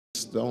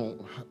just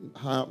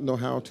don't know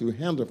how to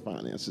handle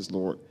finances,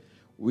 Lord.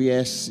 We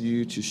ask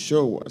you to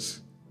show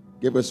us,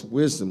 give us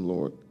wisdom,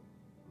 Lord,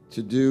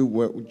 to do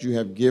what you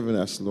have given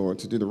us, Lord,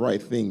 to do the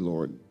right thing,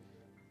 Lord.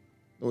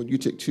 Lord, you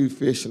took 2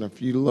 fish and a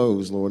few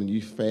loaves, Lord, and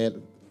you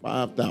fed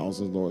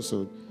 5,000, Lord.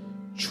 So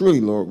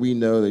truly, Lord, we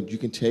know that you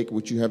can take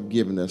what you have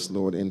given us,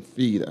 Lord, and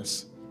feed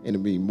us, and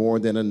it'll be more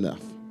than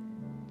enough.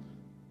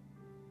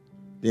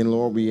 Then,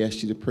 Lord, we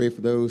ask you to pray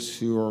for those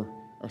who are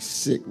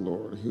sick,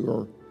 Lord,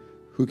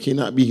 who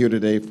cannot be here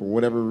today for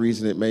whatever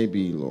reason it may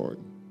be, Lord.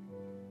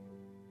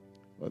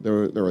 But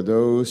there are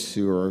those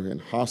who are in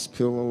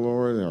hospital,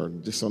 Lord, or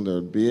just on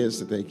their beds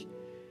that they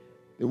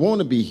want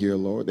to be here,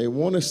 Lord. They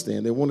want to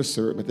stand, they want to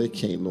serve, but they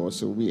can't, Lord.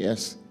 So we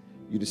ask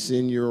you to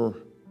send your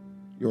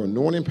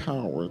anointing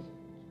power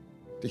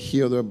to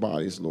heal their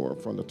bodies, Lord,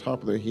 from the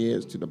top of their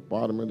heads to the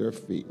bottom of their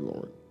feet,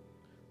 Lord.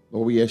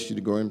 Lord, we ask you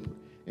to go and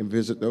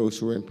visit those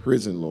who are in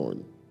prison,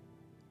 Lord.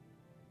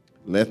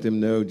 Let them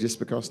know just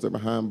because they're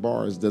behind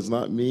bars does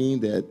not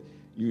mean that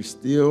you're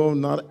still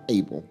not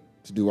able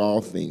to do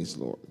all things,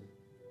 Lord.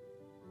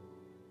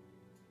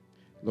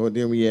 Lord,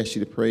 then we ask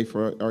you to pray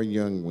for our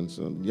young ones,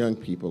 young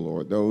people,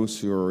 Lord, those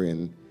who are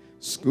in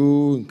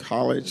school and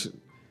college.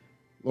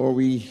 Lord,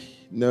 we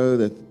know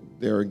that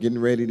they're getting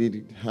ready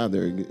to have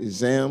their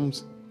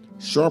exams.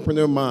 Sharpen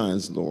their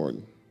minds,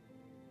 Lord.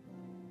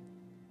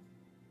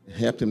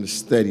 Help them to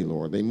study,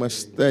 Lord. They must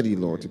study,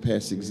 Lord, to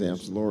pass the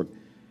exams, Lord.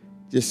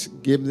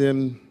 Just give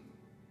them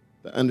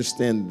the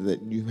understanding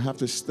that you have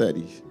to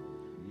study.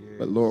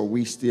 But, Lord,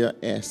 we still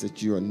ask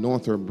that you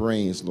anoint their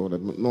brains, Lord,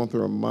 anoint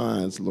their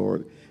minds,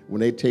 Lord.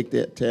 When they take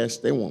that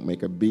test, they won't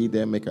make a B,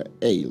 they'll make an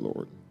A,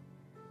 Lord.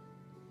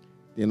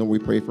 Then, Lord, we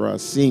pray for our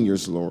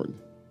seniors, Lord.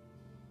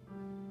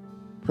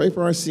 Pray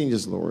for our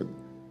seniors, Lord,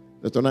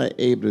 that they're not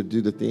able to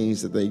do the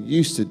things that they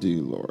used to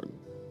do, Lord.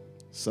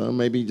 Some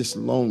may be just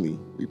lonely.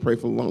 We pray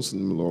for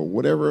lonesome, Lord.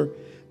 Whatever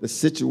the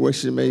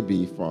situation may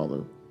be,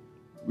 Father,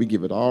 we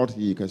give it all to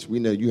you because we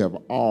know you have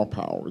all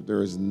power.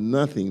 There is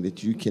nothing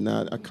that you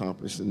cannot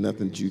accomplish and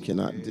nothing that you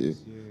cannot do.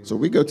 So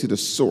we go to the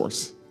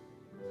source,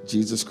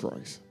 Jesus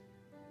Christ.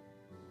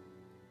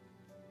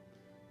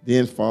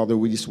 Then, Father,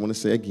 we just want to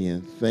say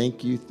again,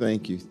 thank you,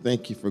 thank you,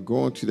 thank you for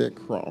going to that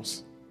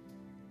cross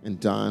and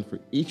dying for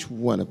each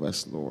one of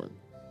us, Lord.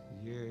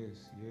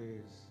 Yes,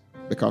 yes.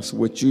 Because of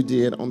what you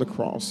did on the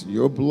cross,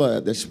 your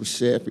blood that was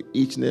shed for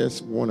each and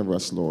every one of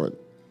us, Lord,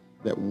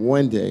 that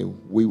one day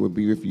we will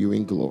be with you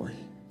in glory.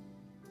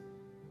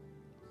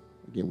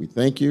 Again, we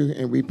thank you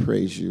and we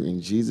praise you.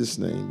 In Jesus'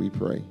 name we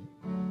pray.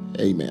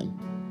 Amen.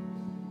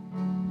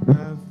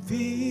 I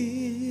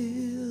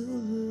feel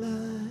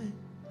like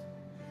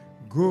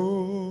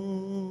going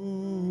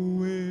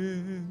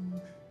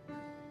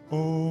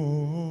on.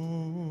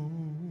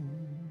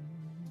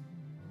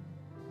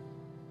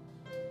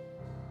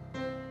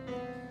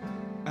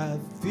 I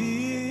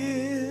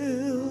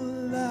feel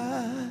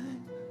like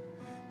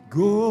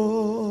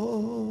going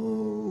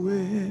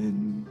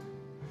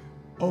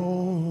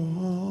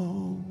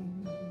on.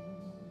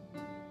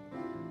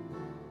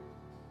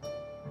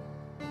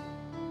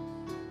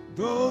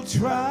 Though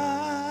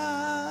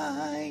trials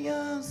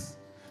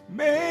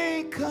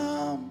may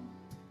come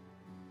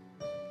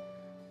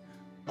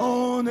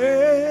on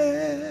every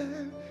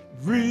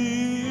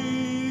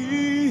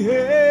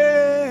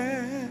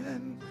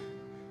hand,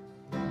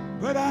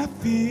 but I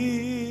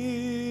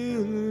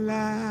feel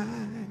like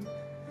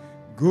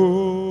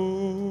going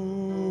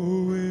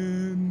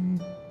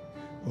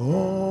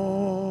on.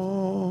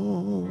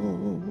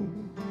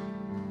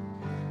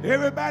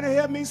 Everybody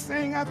help me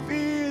sing. I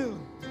feel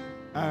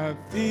like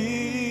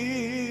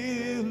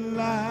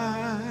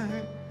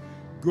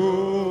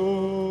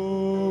going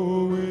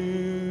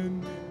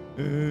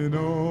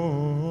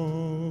on.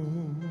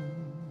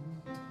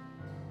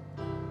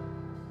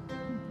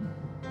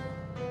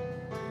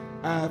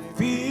 I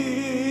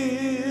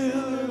feel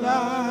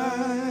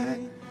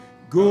like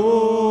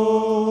going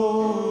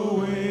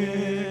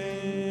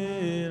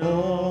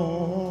on.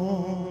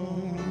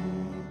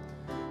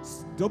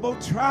 Double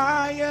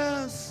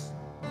trials,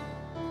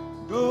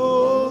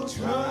 double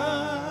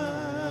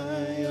trials,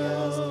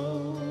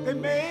 they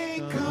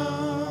may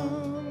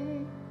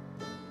come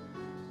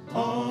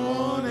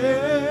on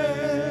every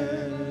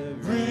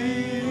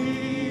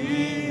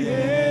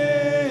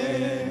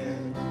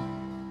hand,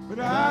 but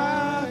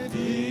I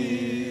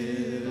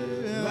feel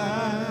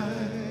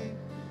like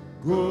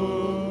going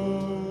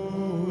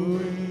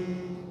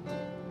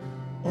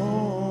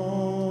on.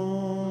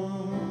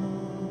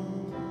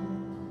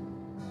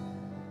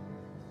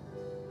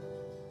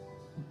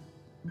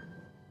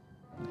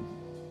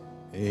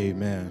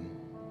 Amen.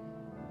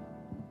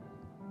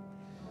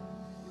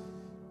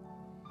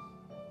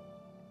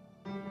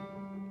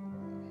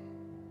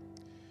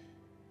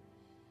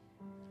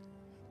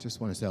 Just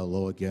want to say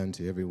hello again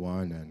to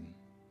everyone and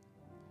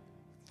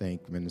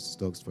thank Minister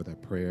Stokes for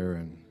that prayer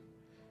and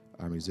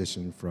our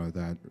musician for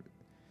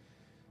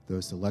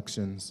those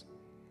selections.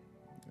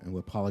 And we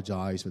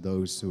apologize for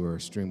those who are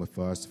streaming with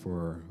us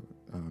for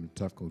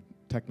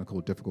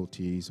technical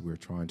difficulties. We're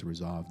trying to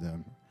resolve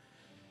them.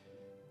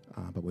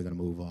 but we're going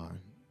to move on.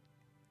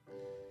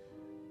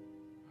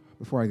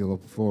 Before I go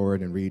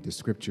forward and read the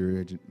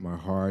scripture, my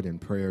heart and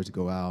prayers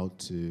go out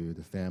to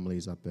the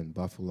families up in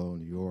Buffalo,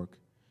 New York,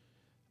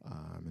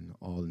 and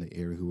all in the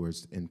area who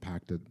was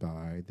impacted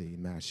by the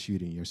mass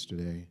shooting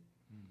yesterday,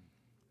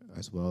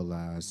 as well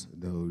as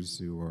those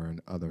who are in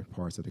other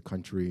parts of the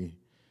country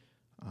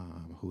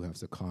who have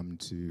succumbed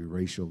to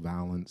racial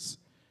violence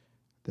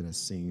that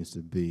seems to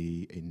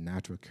be a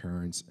natural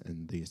occurrence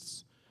in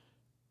this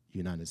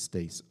United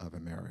States of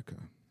America.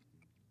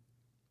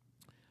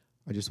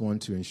 I just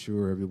want to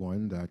ensure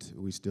everyone that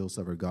we still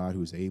serve a God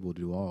who is able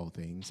to do all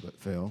things but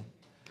fail.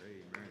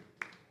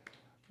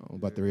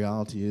 But the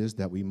reality is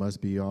that we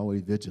must be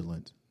always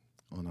vigilant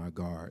on our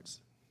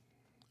guards.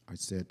 I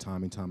said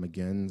time and time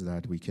again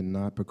that we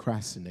cannot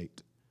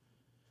procrastinate.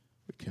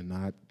 We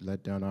cannot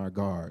let down our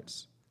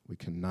guards. We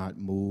cannot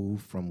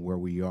move from where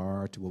we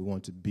are to where we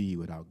want to be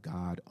without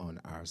God on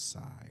our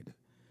side.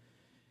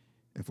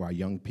 And for our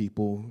young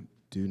people,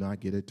 do not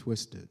get it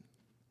twisted.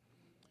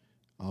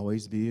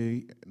 Always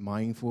be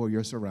mindful of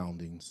your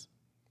surroundings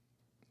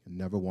and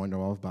never wander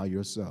off by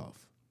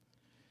yourself.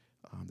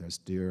 There's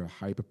still a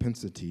high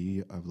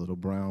propensity of little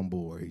brown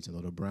boys and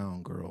little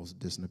brown girls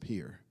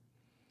disappear.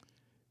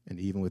 And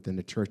even within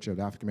the church of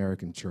the African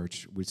American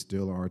church, we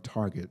still are a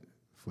target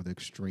for the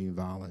extreme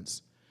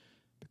violence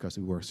because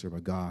we worship a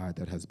God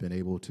that has been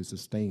able to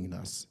sustain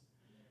us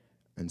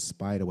in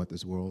spite of what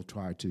this world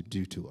tried to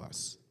do to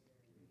us.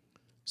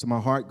 So my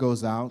heart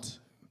goes out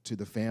to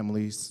the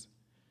families.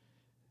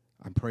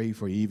 I pray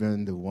for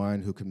even the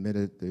one who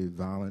committed the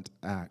violent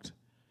act,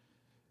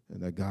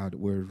 and that God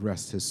would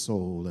rest his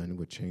soul and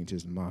would change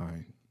his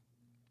mind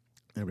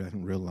and let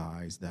him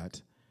realize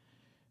that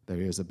there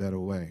is a better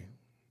way.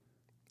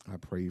 I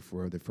pray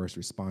for the first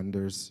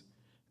responders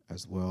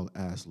as well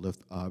as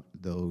lift up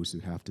those who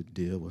have to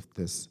deal with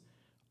this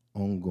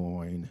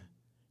ongoing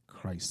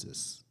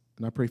crisis.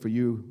 And I pray for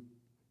you,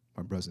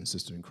 my brothers and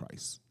sisters in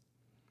Christ,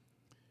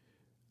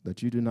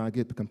 that you do not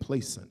get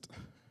complacent.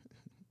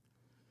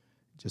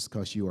 Just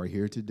because you are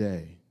here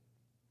today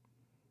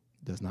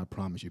does not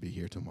promise you'll be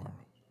here tomorrow.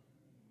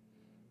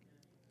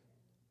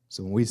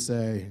 So when we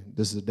say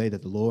this is a day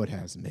that the Lord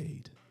has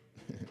made,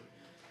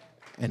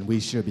 and we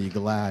should be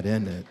glad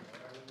in it,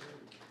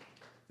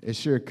 it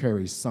sure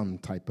carries some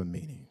type of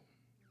meaning.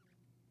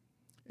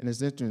 And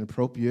it's interesting and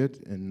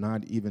appropriate, and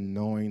not even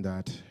knowing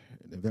that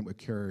the event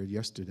occurred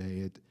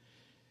yesterday,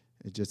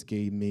 it just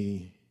gave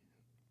me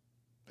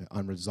an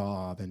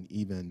unresolved and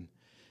even,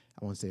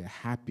 I won't say a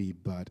happy,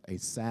 but a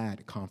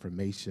sad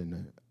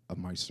confirmation of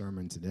my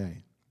sermon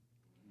today.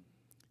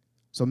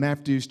 So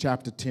Matthew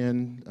chapter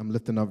 10, I'm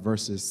lifting up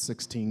verses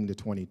 16 to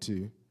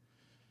 22.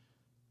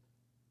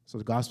 So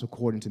the gospel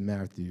according to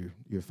Matthew,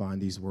 you'll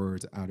find these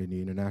words out in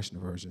the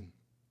International Version.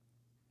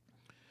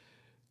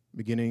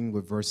 Beginning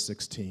with verse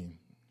 16.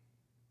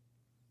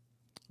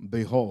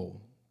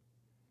 Behold,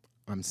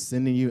 I'm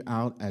sending you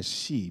out as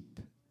sheep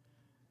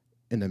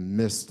in the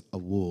midst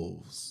of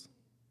wolves.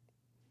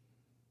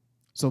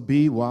 So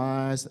be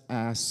wise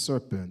as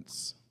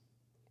serpents,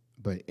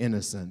 but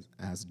innocent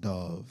as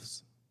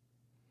doves.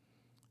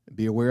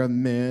 Be aware of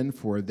men,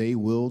 for they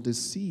will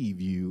deceive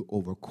you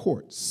over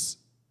courts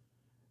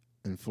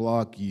and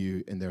flog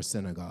you in their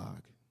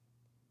synagogue.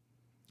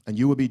 And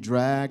you will be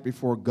dragged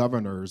before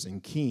governors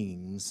and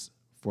kings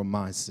for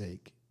my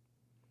sake,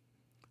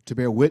 to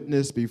bear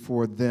witness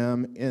before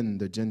them and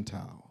the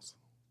Gentiles.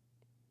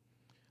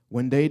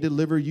 When they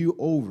deliver you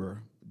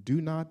over,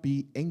 do not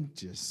be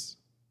anxious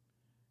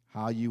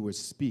how you would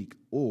speak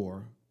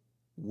or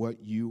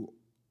what you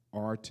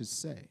are to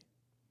say.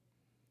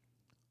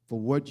 For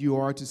what you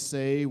are to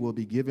say will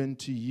be given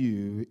to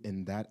you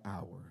in that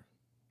hour.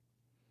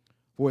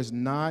 For it's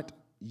not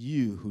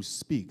you who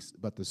speaks,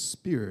 but the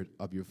Spirit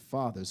of your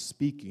Father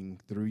speaking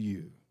through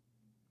you.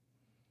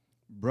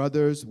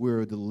 Brothers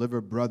will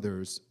deliver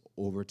brothers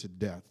over to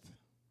death.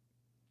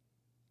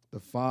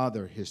 The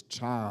father, his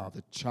child,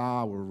 the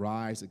child will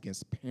rise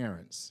against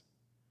parents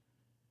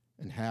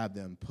and have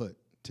them put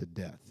to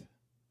death.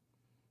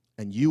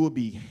 And you will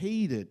be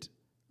hated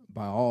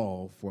by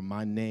all for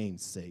my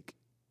name's sake.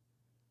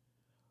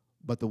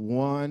 But the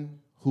one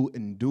who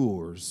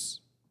endures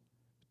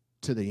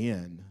to the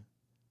end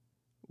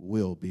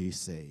will be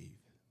saved.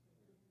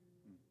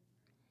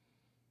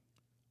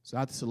 So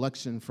after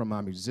selection from my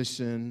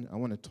musician, I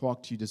want to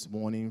talk to you this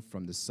morning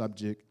from the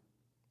subject,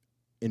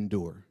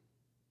 endure.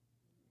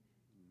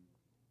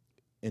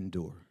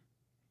 Endure.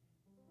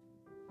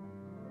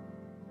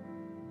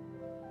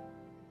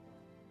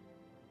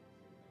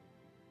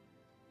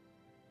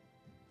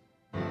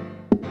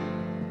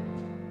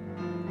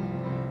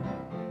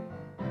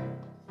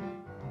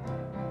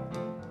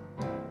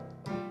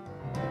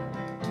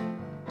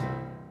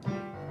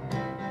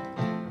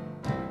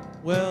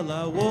 Well,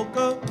 I woke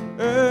up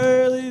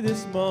early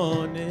this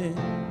morning.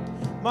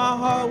 My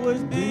heart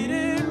was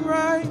beating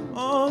right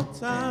on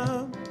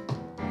time.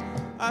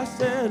 I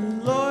said,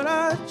 Lord,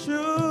 I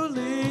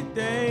truly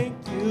thank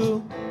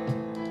you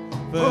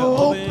for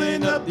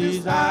opening up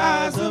these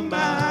eyes of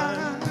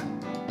mine.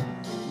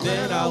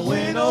 Then I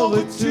went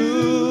over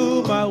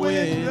to my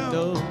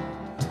window,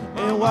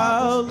 and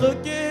while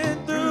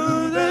looking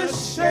through the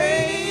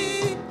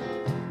shade,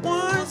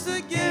 once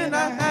again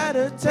I had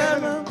to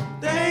tell him,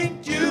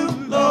 thank you,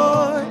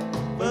 Lord,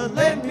 for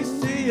letting me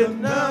see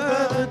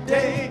another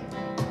day.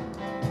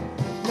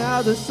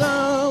 Now the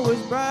sun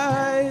was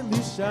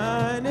brightly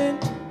shining,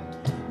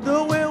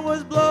 the wind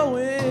was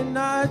blowing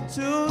not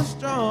too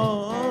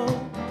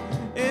strong.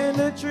 In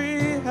the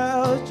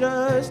treehouse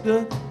just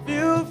a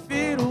few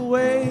feet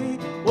away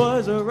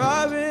was a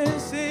robin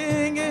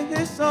singing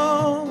his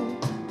song.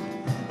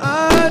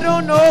 I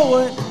don't know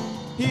what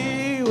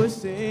he was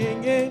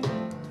singing.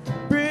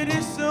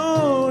 Pretty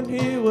soon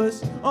he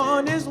was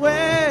on his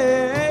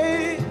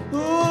way.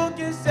 Who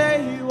can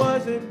say he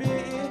wasn't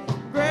being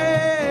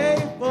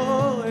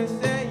grateful and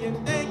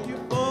saying thank you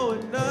for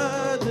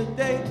another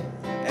day?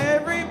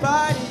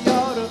 Everybody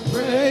ought to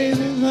praise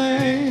his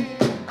name.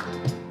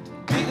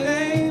 Be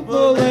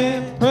thankful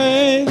and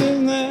praise his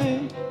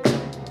name.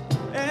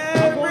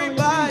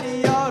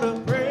 Everybody ought to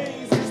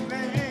praise his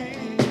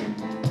name.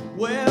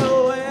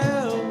 Well,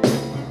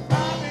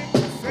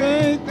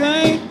 say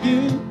thank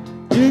you.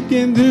 You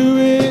can do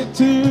it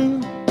too.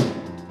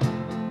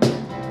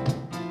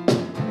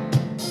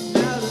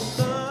 Now the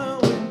sun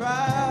was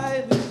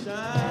brightly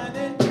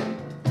shining,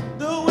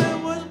 the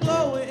wind was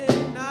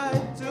blowing not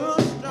too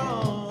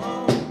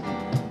strong.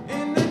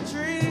 In the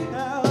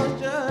treehouse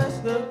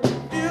just a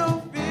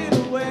few feet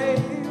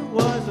away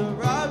was a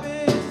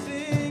robin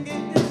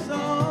singing his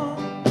song.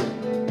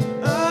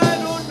 I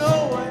don't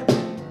know what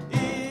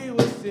he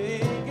was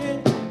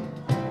singing.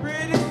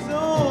 Pretty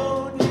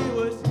soon he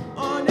was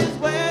on his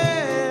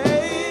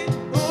way.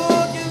 Who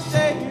can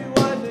say he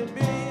wasn't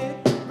being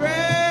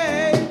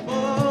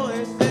grateful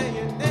and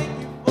saying thank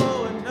you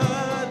for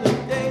another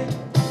day?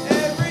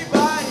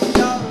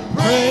 Everybody ought to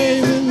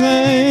praise his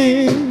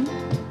name.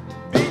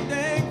 Be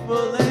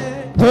thankful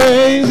and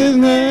praise his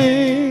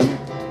name.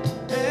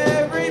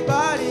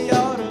 Everybody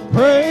ought to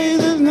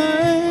praise his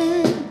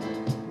name.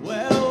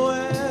 Well,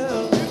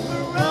 if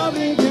a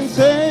robin can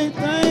say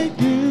thank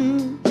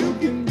you, you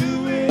can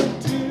do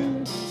it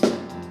too.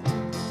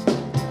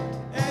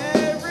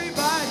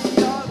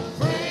 Everybody ought to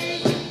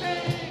praise his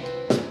name.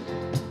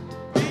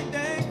 Be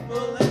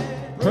thankful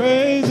and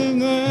praise his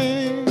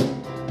name.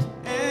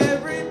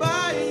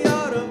 Everybody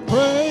ought to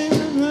praise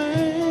his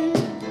name.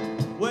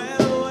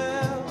 Well,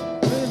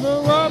 if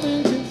a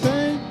robin can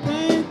say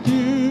thank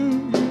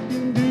you, you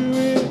can do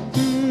it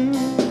too.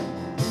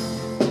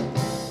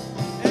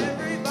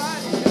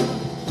 Everybody ought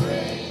to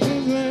praise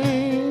his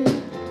name.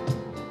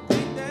 Be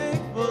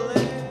thankful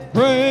and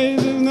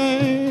praise his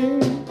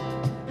name.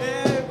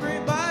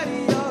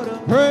 Everybody ought to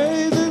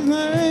praise his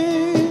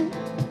name.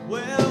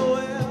 Well,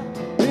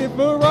 if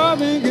a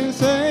robin can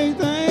say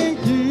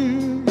thank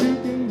you, you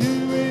can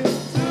do it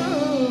too.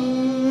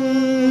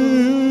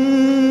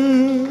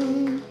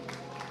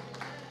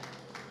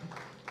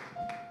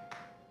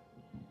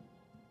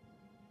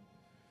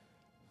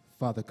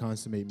 Father,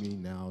 consummate me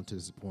now to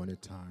this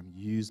appointed time.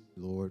 Use,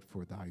 Lord,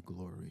 for thy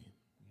glory.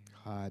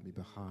 Hide me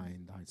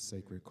behind thy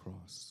sacred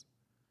cross.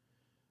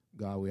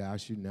 God, we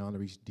ask you now to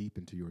reach deep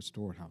into your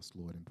storehouse,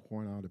 Lord, and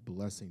pour out a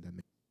blessing that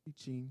makes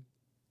teaching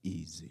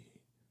easy.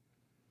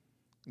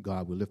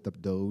 God, we lift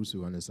up those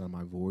who understand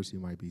my voice, who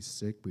might be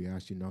sick. We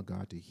ask you now,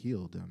 God, to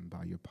heal them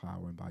by your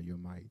power and by your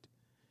might.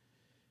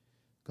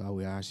 God,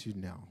 we ask you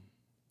now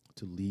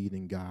to lead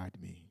and guide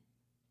me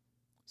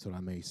so that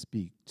I may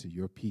speak to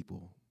your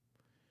people.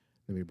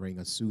 Let me bring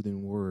a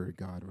soothing word,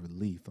 God, of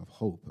relief, of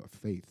hope, of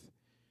faith,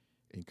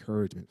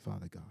 encouragement,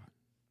 Father God,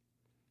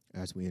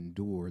 as we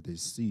endure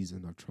this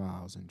season of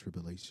trials and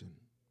tribulation.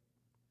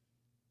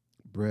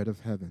 Bread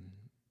of heaven,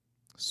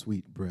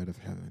 sweet bread of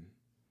heaven,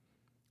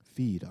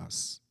 feed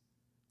us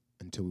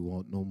until we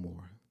want no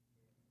more.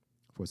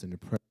 For it's in the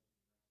presence,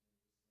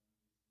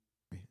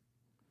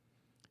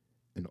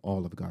 and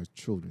all of God's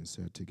children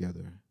said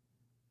together,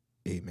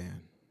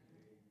 amen.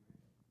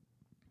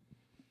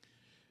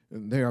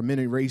 There are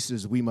many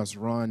races we must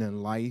run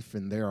in life,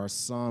 and there are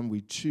some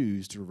we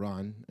choose to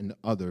run, and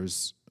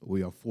others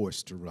we are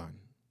forced to run.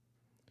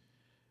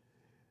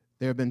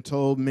 There have been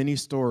told many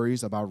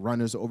stories about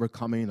runners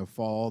overcoming a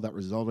fall that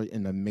resulted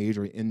in a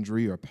major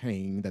injury or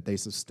pain that they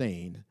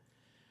sustained,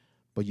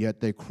 but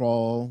yet they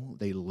crawled,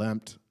 they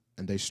limped,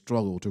 and they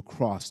struggled to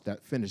cross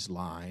that finish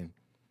line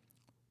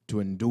to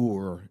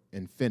endure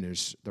and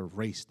finish the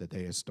race that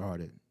they had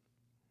started.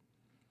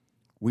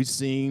 We've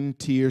seen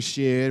tears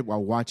shed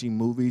while watching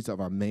movies of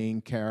our main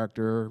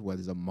character,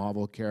 whether it's a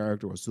Marvel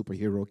character or a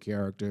superhero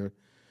character,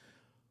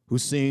 who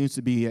seems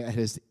to be at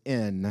his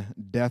end.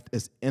 Death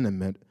is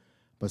imminent,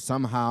 but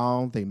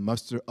somehow they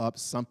muster up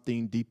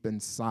something deep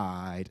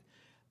inside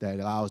that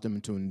allows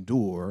them to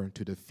endure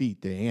to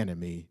defeat the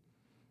enemy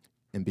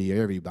and be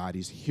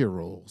everybody's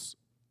heroes,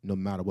 no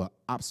matter what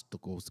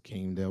obstacles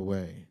came their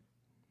way.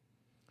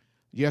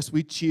 Yes,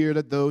 we cheered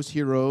at those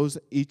heroes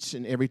each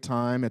and every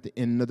time at the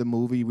end of the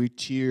movie. We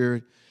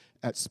cheered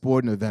at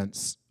sporting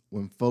events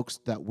when folks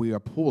that we are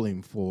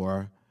pulling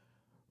for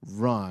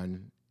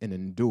run and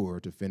endure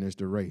to finish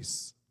the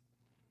race.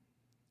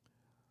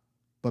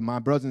 But my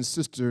brothers and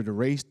sisters, the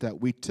race that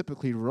we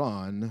typically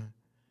run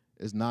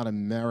is not a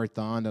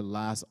marathon that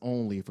lasts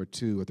only for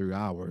 2 or 3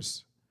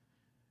 hours.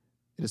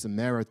 It is a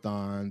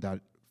marathon that,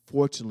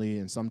 fortunately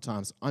and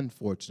sometimes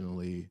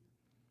unfortunately,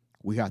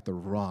 we have to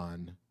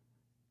run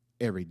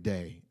every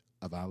day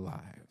of our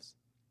lives.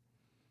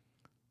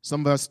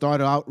 Some of us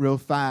started out real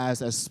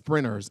fast as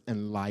sprinters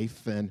in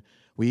life, and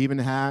we even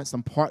had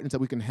some partners that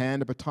we can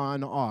hand the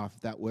baton off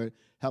that would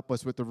help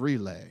us with the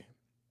relay.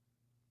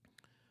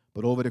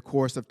 But over the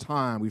course of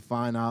time, we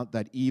find out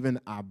that even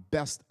our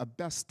best of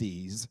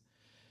besties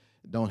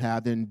don't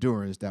have the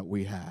endurance that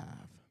we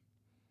have.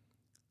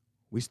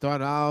 We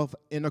started out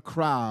in a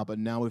crowd, but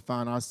now we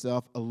find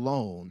ourselves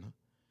alone.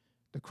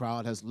 The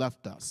crowd has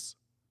left us,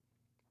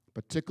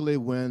 particularly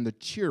when the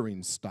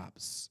cheering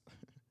stops,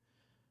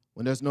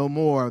 when there's no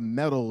more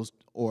medals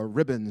or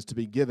ribbons to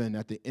be given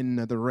at the end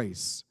of the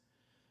race.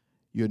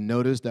 You'll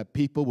notice that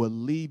people will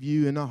leave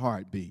you in a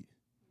heartbeat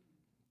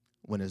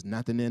when there's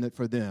nothing in it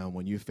for them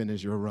when you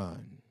finish your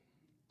run.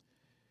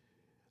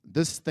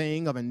 This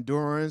thing of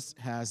endurance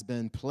has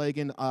been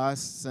plaguing us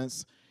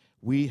since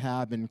we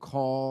have been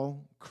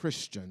called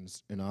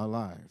Christians in our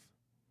life.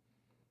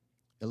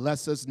 It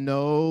lets us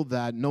know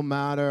that no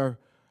matter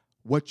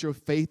what your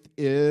faith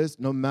is,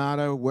 no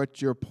matter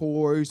what your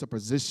poise or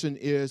position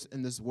is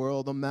in this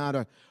world, no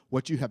matter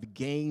what you have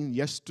gained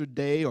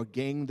yesterday or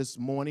gained this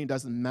morning,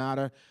 doesn't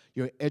matter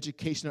your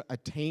educational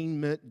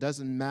attainment,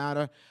 doesn't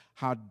matter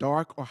how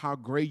dark or how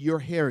gray your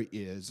hair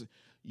is,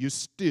 you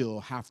still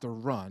have to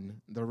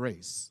run the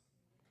race.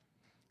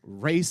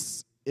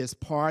 Race is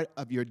part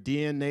of your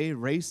DNA.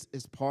 Race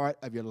is part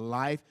of your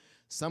life.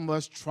 Some of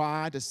us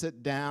try to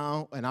sit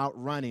down and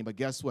outrunning, but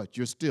guess what?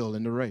 You're still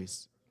in the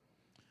race.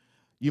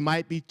 You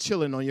might be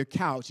chilling on your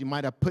couch. You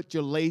might have put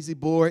your lazy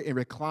boy in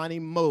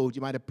reclining mode.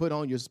 You might have put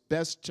on your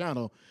best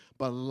channel,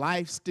 but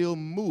life still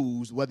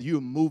moves whether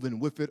you're moving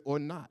with it or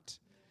not.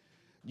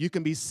 You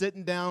can be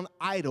sitting down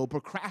idle,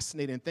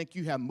 procrastinating, and think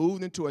you have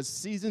moved into a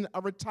season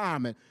of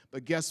retirement,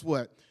 but guess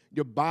what?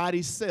 Your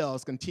body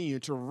cells continue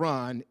to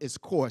run its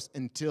course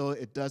until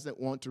it doesn't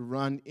want to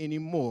run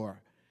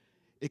anymore.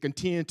 It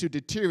continues to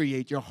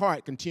deteriorate. Your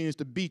heart continues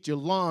to beat. Your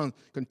lungs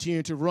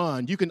continue to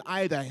run. You can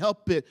either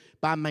help it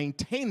by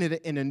maintaining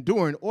it and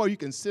enduring, or you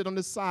can sit on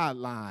the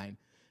sideline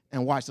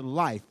and watch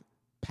life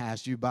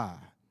pass you by.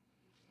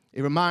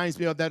 It reminds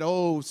me of that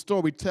old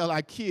story we tell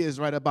our kids,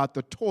 right, about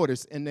the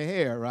tortoise and the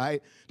hare,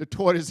 right? The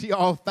tortoise, he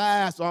all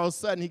fast, all of a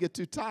sudden he gets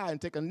too tired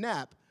and take a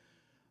nap.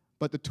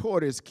 But the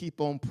tortoise keep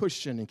on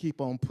pushing and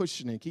keep on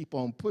pushing and keep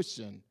on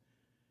pushing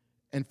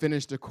and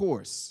finish the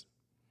course.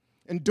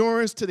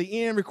 Endurance to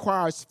the end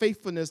requires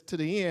faithfulness to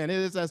the end. It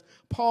is as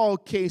Paul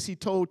case, he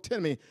told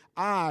Timothy,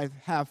 I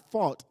have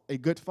fought a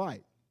good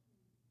fight.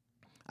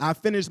 I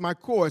finished my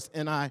course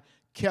and I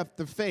kept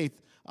the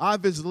faith.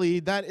 Obviously,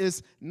 that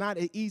is not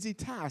an easy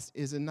task,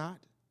 is it not?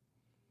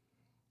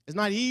 It's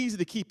not easy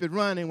to keep it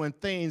running when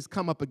things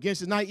come up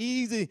against you. It's not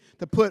easy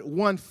to put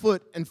one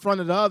foot in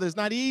front of the other. It's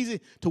not easy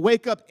to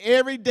wake up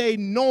every day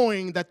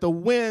knowing that the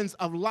winds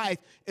of life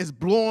is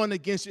blowing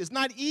against you. It's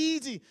not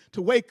easy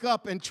to wake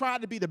up and try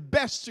to be the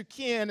best you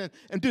can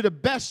and do the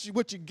best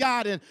what you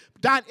got and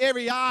dot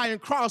every I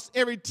and cross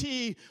every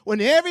T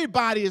when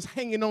everybody is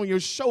hanging on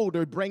your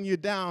shoulder, bring you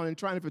down and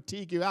trying to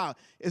fatigue you out.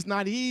 It's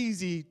not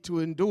easy to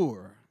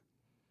endure.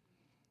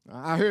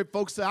 I heard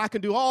folks say, I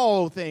can do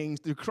all things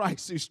through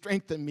Christ who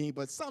strengthened me,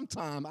 but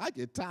sometimes I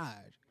get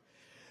tired.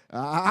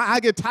 I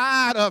get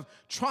tired of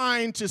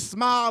trying to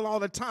smile all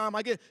the time.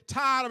 I get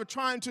tired of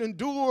trying to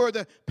endure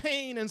the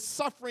pain and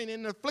suffering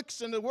and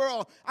affliction of the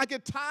world. I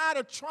get tired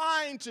of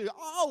trying to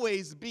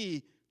always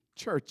be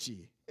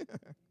churchy.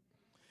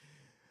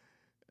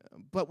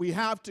 But we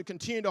have to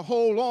continue to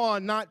hold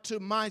on, not to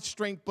my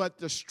strength, but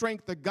the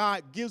strength that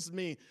God gives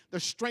me, the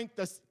strength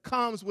that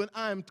comes when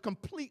I'm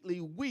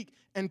completely weak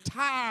and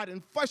tired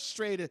and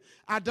frustrated.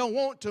 I don't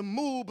want to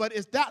move, but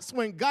that's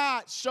when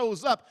God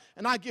shows up,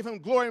 and I give him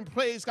glory and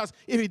praise, because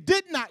if he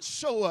did not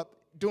show up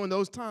during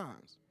those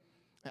times,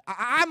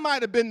 I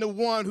might have been the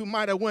one who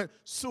might have went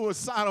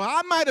suicidal.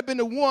 I might have been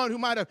the one who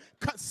might have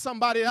cut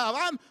somebody out.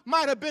 I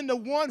might have been the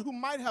one who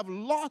might have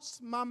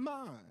lost my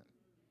mind.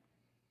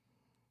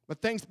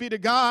 But thanks be to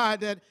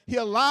God that he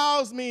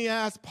allows me,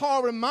 as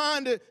Paul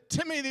reminded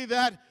Timothy,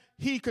 that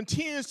he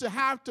continues to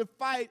have to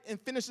fight and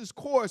finish his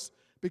course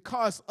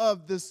because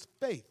of this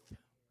faith.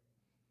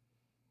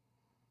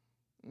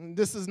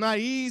 This is not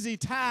an easy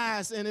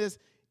task, and it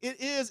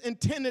is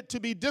intended to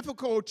be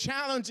difficult,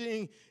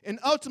 challenging, and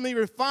ultimately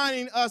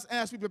refining us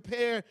as we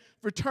prepare to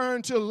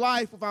return to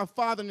life with our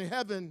Father in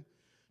heaven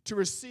to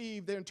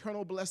receive their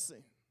eternal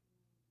blessing.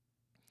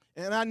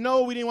 And I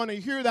know we didn't want to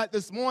hear that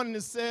this morning.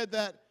 It said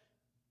that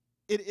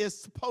it is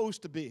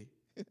supposed to be.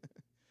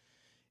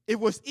 It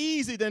was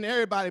easy, then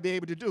everybody be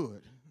able to do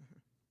it.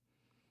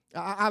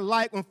 I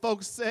like when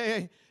folks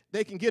say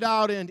they can get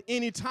out in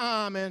any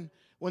time, and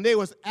when they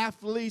was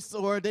athletes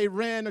or they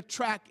ran a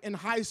track in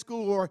high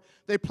school or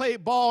they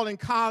played ball in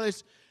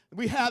college,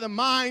 We have the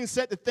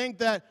mindset to think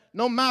that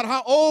no matter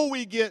how old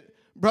we get,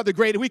 Brother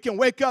Grady, we can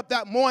wake up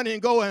that morning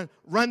and go and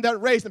run that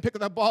race and pick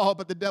up that ball,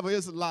 but the devil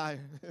is a liar.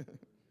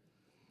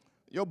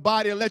 Your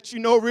body will let you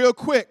know real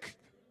quick.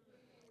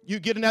 You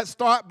get in that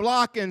start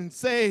block and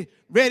say,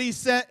 ready,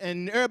 set,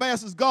 and everybody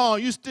else is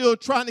gone. You're still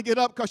trying to get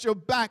up because your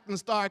back can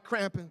start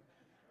cramping.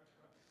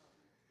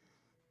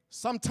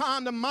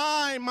 Sometimes the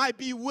mind might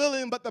be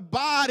willing, but the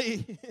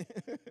body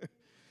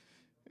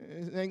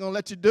ain't going to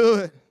let you do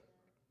it.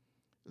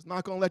 It's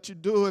not going to let you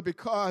do it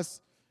because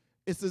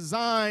it's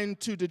designed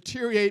to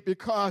deteriorate,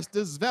 because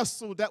this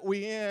vessel that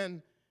we're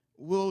in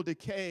will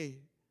decay.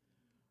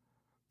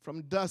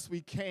 From dust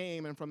we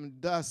came, and from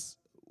dust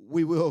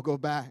we will go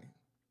back.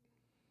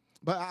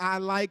 But I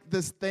like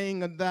this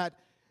thing that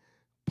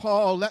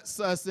Paul lets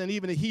us, and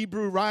even the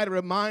Hebrew writer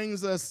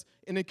reminds us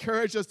and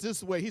encourages us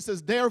this way. He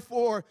says,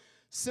 therefore,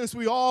 since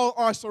we all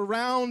are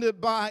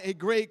surrounded by a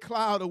great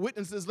cloud of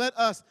witnesses, let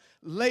us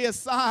lay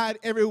aside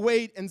every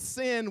weight and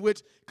sin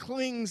which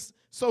clings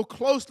so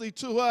closely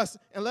to us,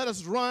 and let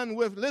us run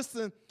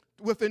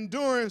with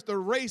endurance the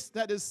race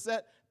that is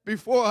set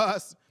before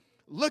us.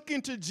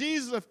 Looking to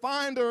Jesus, the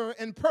finder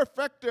and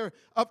perfecter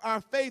of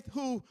our faith,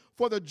 who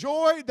for the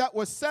joy that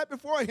was set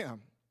before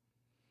him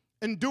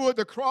endured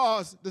the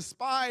cross,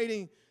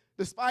 despite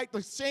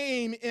the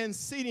shame, in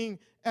sitting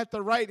at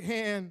the right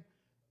hand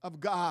of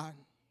God.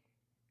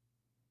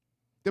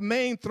 The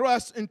main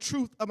thrust and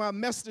truth of our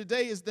message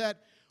today is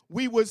that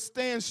we would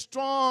stand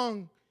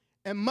strong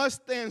and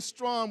must stand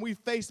strong. We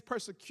face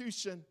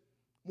persecution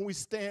when we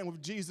stand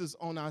with Jesus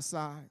on our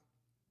side.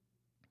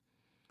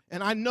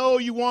 And I know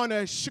you want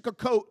a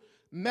sugarcoat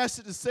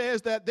message that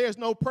says that there's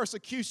no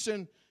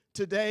persecution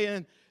today,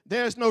 and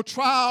there's no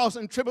trials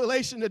and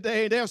tribulation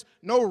today. There's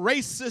no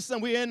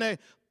racism. We're in a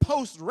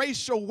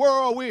post-racial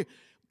world. We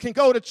can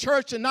go to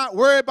church and not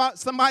worry about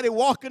somebody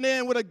walking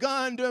in with a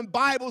gun doing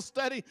Bible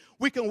study.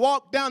 We can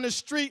walk down the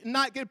street and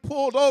not get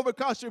pulled over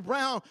because you're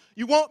brown.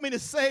 You want me to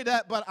say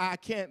that, but I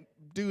can't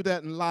do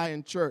that and lie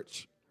in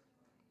church.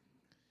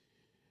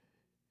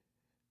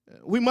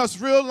 We must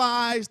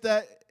realize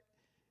that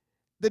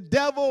the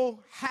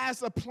devil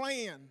has a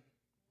plan.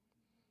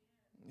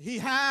 He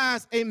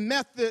has a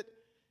method,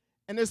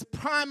 and his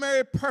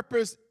primary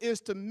purpose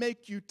is to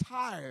make you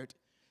tired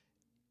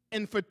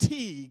and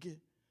fatigued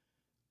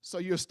so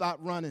you'll stop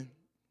running.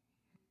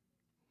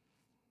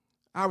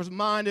 I was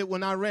reminded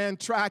when I ran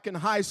track in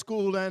high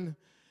school, and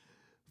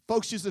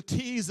folks used to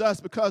tease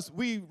us because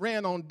we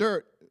ran on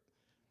dirt.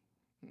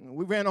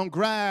 We ran on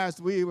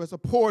grass. We was a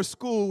poor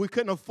school. We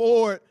couldn't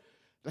afford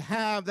to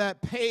have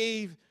that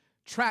paved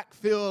track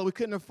field. We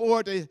couldn't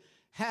afford to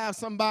have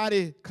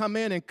somebody come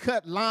in and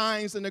cut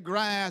lines in the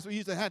grass. We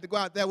used to have to go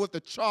out there with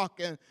the chalk,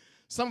 and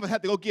some of us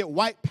had to go get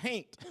white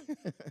paint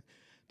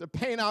to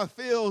paint our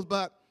fields.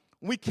 But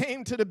we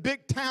came to the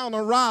big town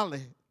of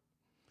Raleigh.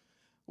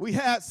 We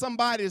had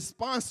somebody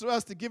sponsor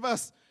us to give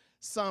us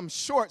some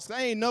shorts. I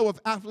didn't know what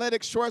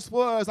athletic shorts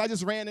was. I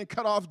just ran in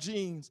cut-off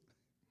jeans.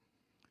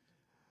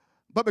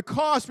 But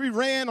because we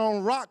ran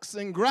on rocks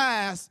and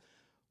grass,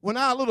 when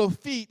our little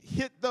feet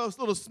hit those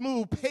little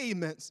smooth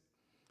pavements,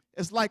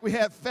 it's like we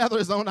had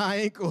feathers on our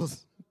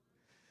ankles.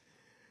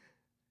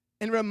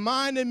 And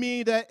reminded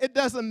me that it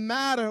doesn't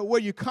matter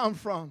where you come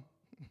from.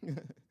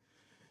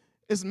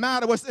 It's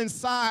matter what's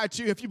inside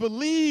you. If you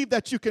believe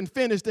that you can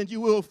finish, then you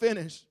will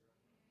finish.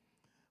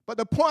 But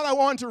the point I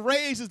wanted to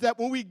raise is that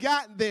when we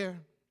got there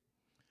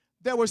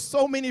were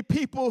so many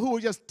people who were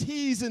just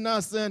teasing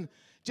us and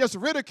just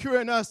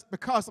ridiculing us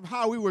because of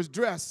how we was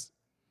dressed.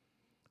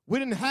 We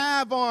didn't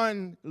have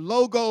on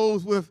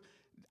logos with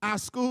our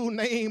school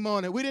name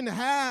on it. We didn't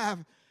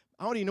have,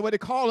 I don't even know what they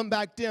call them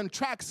back then,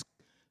 track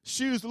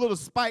shoes with little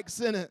spikes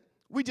in it.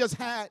 We just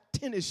had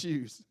tennis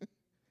shoes.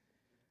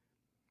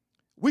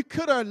 We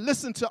could have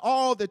listened to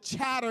all the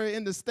chatter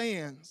in the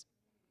stands.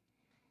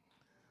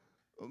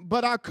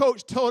 But our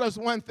coach told us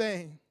one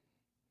thing.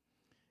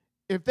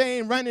 If they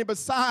ain't running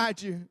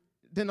beside you,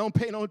 then don't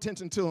pay no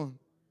attention to them.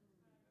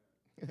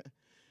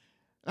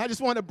 I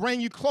just want to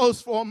bring you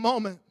close for a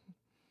moment.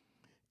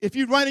 If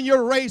you're running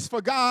your race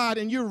for God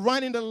and you're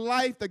running the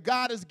life that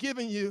God has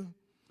given you,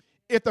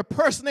 if the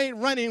person ain't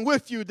running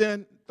with you,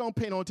 then don't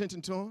pay no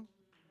attention to them.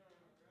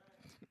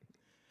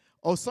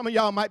 Oh, some of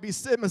y'all might be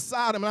sitting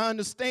beside them, and I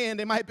understand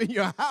they might be in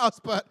your house,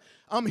 but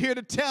I'm here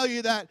to tell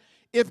you that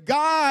if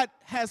God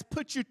has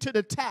put you to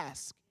the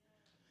task,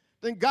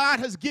 then God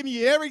has given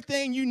you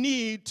everything you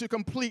need to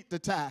complete the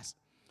task.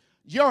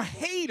 Your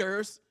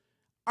haters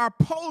are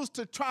posed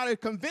to try to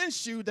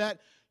convince you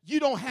that you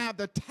don't have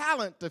the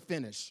talent to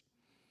finish.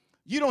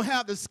 You don't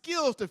have the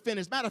skills to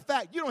finish. Matter of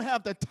fact, you don't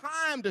have the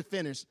time to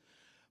finish.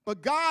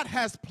 But God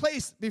has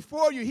placed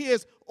before you, He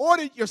has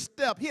ordered your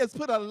step. He has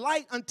put a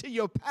light unto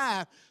your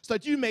path so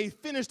that you may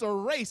finish the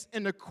race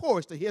in the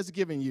course that He has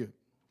given you.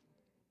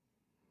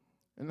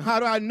 And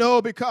how do I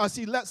know? Because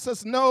He lets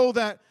us know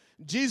that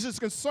Jesus is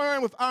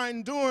concerned with our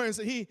endurance,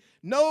 and He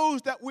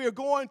knows that we are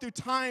going through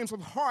times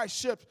of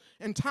hardship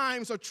and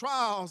times of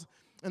trials.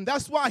 And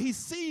that's why He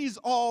sees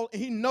all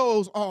and He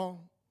knows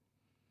all.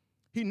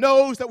 He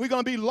knows that we're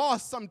going to be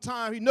lost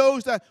sometimes. He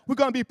knows that we're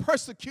going to be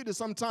persecuted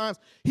sometimes.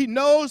 He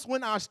knows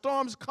when our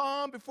storms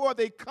come before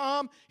they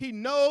come. He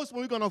knows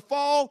when we're going to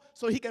fall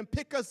so he can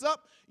pick us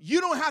up. You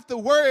don't have to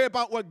worry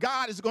about what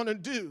God is going to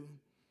do.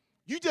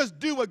 You just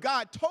do what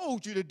God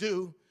told you to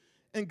do,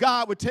 and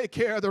God will take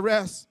care of the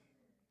rest.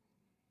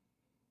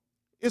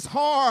 It's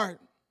hard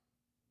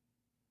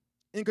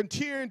in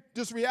continuing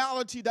this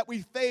reality that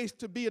we face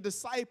to be a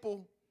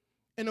disciple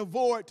and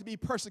avoid to be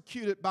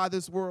persecuted by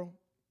this world.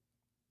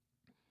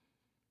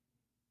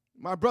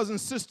 My brothers and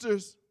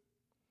sisters,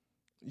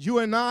 you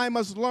and I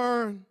must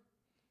learn,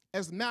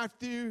 as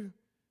Matthew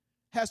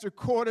has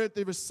recorded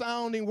the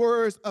resounding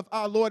words of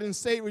our Lord and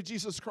Savior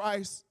Jesus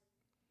Christ.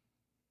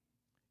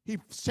 He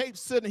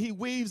shapes it and he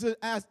weaves it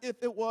as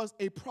if it was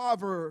a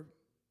proverb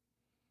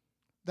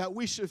that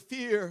we should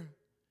fear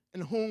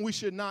and whom we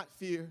should not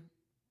fear.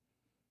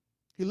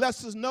 He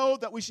lets us know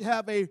that we should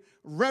have a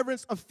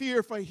reverence of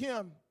fear for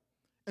him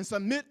and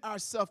submit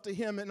ourselves to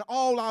him in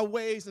all our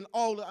ways and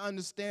all our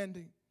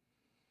understanding.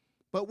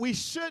 But we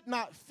should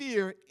not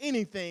fear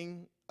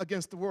anything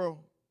against the world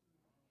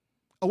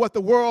or what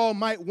the world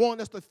might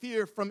want us to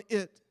fear from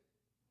it.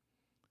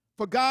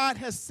 For God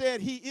has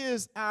said he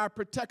is our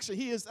protection.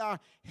 He is our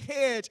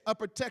hedge of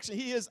protection.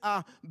 He is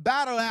our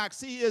battle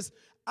axe. He is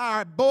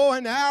our bow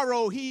and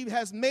arrow. He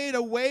has made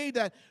a way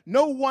that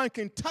no one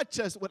can touch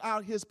us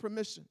without his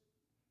permission.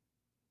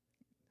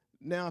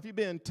 Now, if you've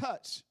been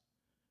touched,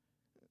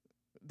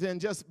 then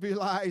just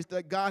realize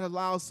that God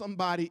allows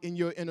somebody in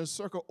your inner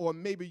circle, or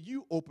maybe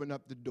you open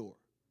up the door.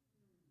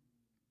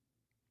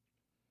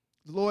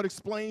 The Lord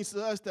explains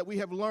to us that we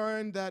have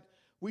learned that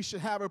we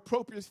should have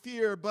appropriate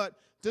fear, but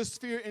this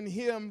fear in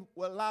him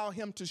will allow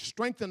him to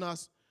strengthen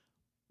us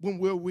when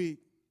we're weak.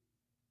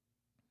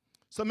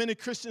 So many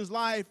Christians'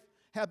 life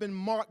have been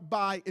marked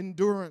by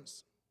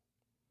endurance.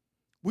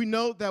 We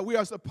know that we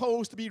are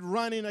supposed to be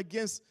running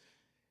against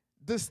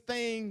this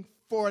thing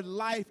for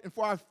life and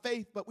for our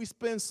faith, but we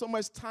spend so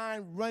much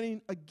time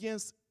running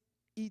against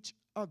each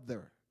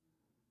other.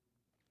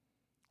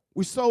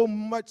 We're so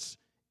much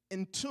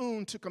in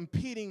tune to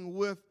competing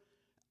with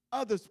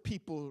other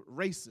people's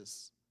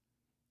races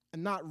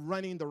and not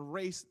running the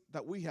race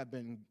that we have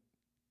been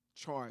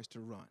charged to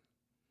run.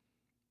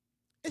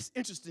 It's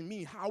interesting to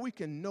me how we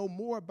can know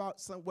more about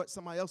what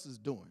somebody else is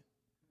doing,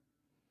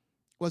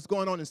 what's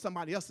going on in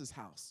somebody else's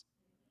house.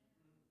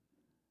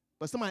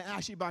 But somebody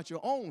asks you about your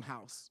own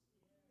house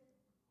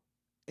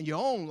and your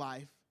own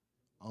life,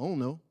 I don't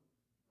know.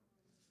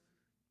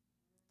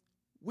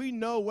 We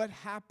know what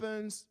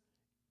happens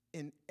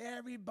in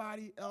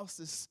everybody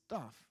else's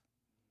stuff,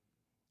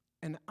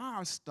 and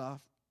our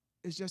stuff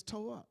is just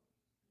tore up.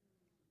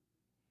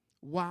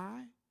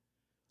 Why?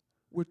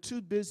 We're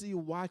too busy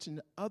watching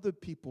other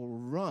people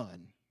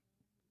run.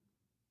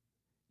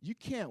 You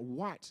can't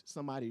watch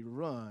somebody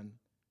run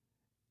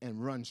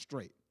and run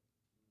straight.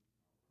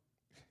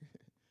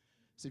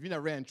 So if you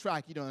never ran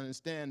track, you don't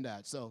understand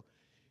that. So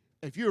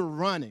if you're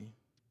running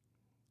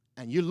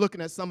and you're looking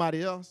at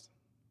somebody else,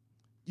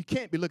 you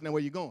can't be looking at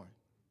where you're going.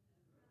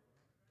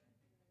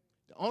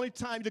 The only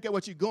time you look at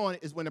what you're going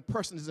is when a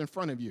person is in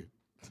front of you.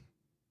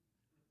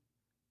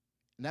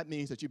 And that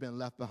means that you've been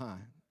left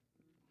behind.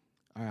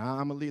 All right, I'm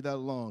going to leave that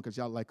alone because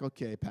y'all like,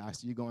 okay,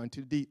 Pastor, you're going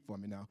too deep for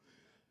me now.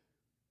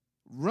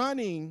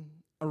 Running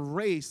a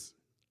race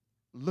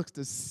looks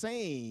the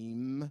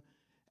same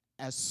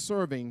as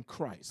serving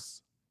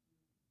Christ.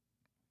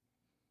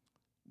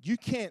 You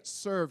can't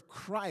serve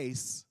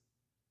Christ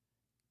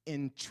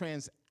in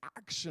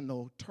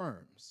transactional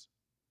terms.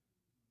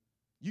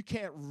 You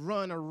can't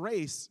run a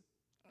race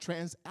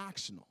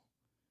transactional.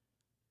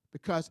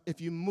 Because if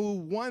you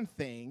move one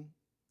thing,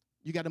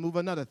 you got to move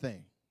another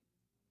thing.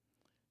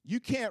 You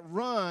can't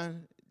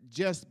run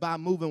just by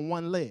moving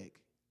one leg.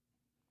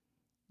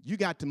 You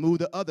got to move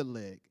the other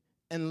leg.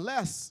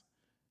 Unless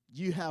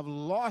you have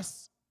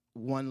lost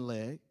one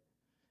leg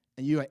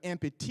and you're an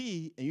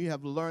amputee and you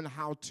have learned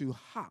how to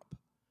hop.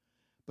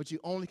 But you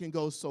only can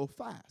go so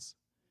fast.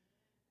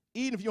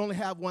 Even if you only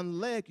have one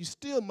leg, you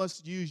still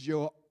must use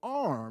your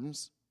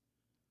arms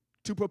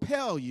to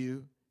propel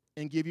you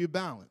and give you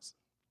balance.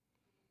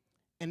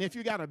 And if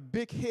you got a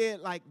big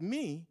head like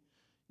me,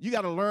 you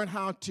got to learn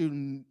how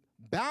to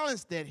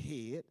balance that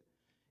head.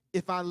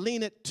 If I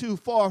lean it too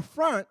far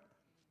front,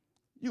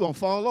 you're going to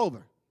fall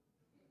over.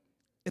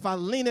 If I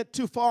lean it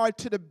too far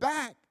to the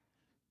back,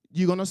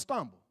 you're going to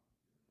stumble.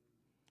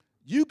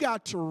 You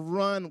got to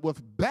run with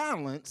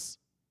balance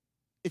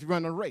if you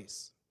run a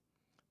race.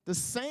 The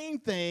same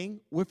thing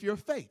with your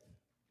faith.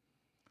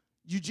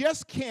 You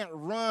just can't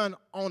run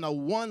on a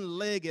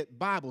one-legged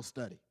Bible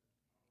study.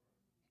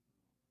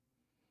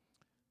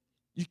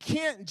 You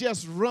can't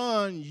just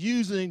run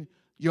using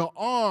your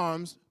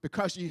arms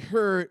because you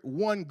heard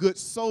one good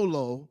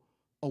solo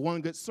or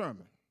one good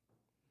sermon.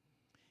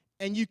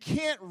 And you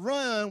can't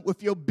run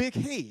with your big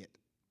head.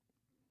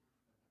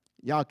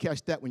 Y'all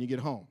catch that when you get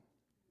home.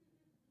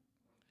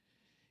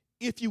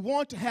 If you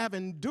want to have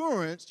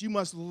endurance, you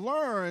must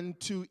learn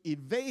to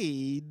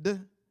evade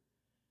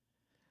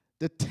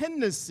the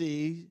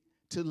tendency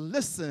to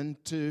listen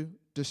to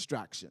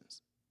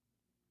distractions.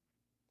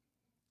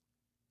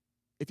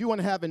 If you want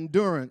to have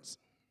endurance,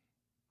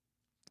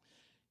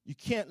 you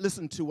can't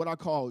listen to what I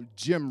call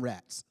gym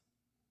rats.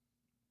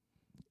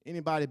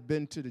 Anybody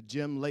been to the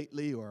gym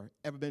lately or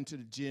ever been to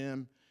the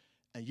gym,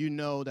 and you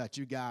know that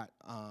you got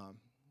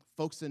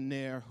folks in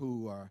there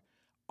who are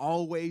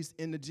always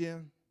in the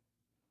gym?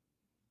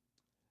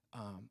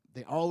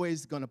 They're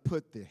always going to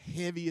put the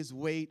heaviest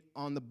weight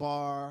on the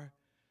bar.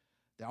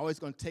 They're always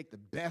going to take the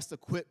best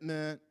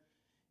equipment,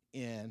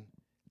 and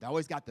they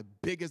always got the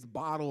biggest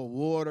bottle of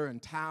water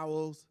and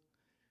towels.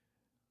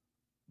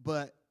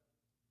 But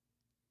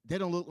they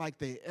don't look like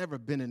they ever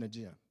been in the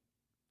gym.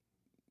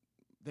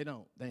 They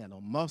don't. They have no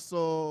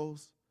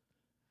muscles.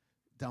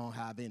 Don't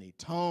have any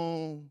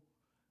tone.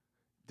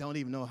 Don't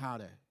even know how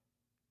to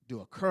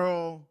do a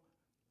curl.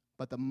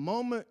 But the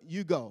moment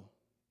you go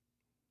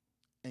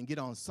and get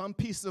on some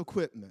piece of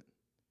equipment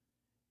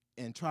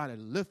and try to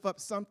lift up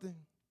something,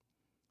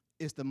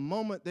 it's the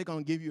moment they're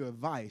going to give you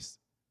advice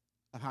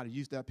of how to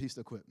use that piece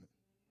of equipment.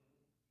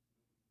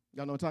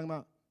 Y'all know what I'm talking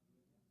about?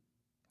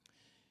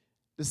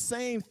 The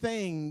same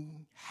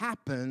thing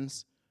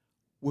happens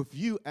with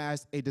you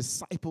as a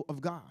disciple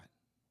of God.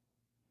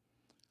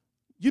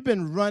 You've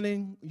been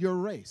running your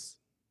race,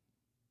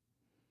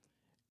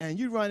 and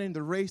you're running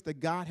the race that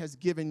God has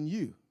given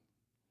you.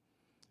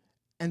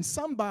 And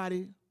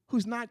somebody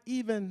who's not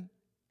even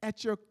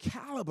at your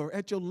caliber,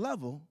 at your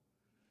level,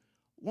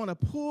 want to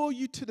pull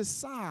you to the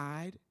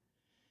side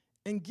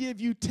and give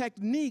you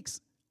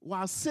techniques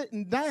while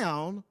sitting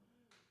down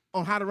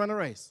on how to run a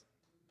race.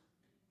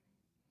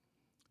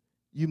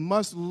 You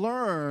must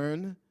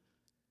learn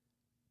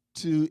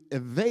to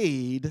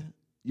evade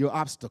your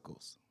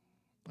obstacles,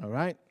 all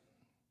right?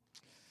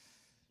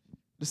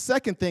 The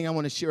second thing I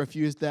want to share with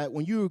you is that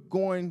when you're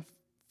going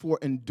for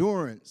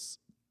endurance,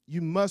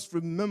 you must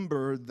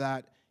remember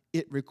that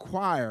it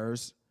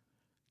requires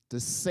the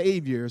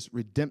Savior's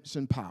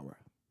redemption power.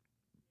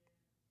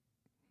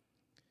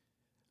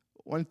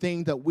 One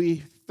thing that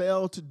we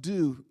fail to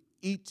do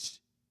each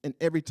and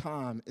every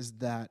time is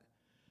that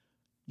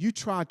you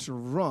try to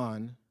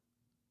run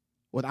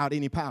without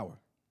any power.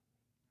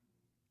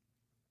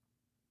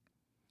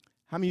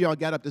 How many of y'all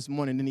got up this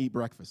morning and didn't eat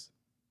breakfast?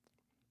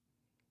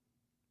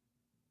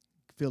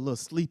 Feel a little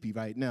sleepy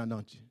right now,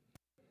 don't you?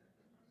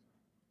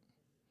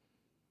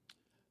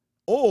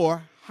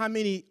 Or how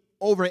many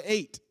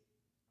overate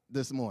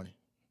this morning?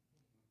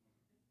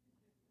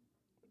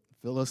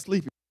 Feel a little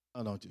sleepy,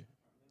 don't you?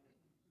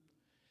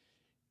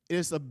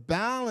 It's a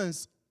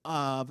balance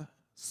of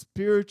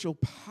spiritual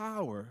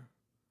power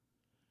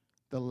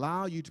that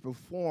allow you to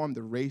perform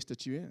the race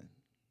that you're in.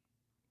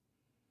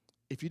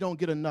 If you don't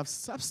get enough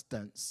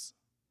substance,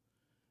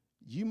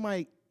 you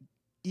might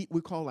eat what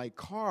we call like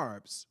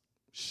carbs,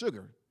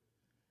 sugar,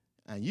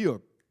 and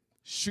you'll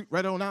shoot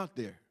right on out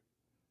there.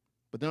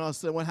 But then all of a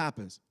sudden, what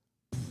happens?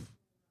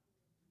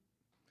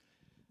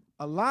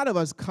 A lot of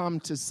us come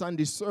to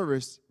Sunday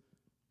service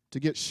to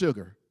get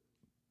sugar.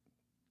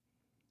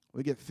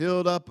 We get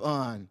filled up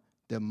on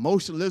the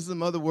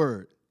emotionalism of the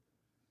word.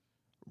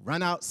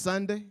 Run out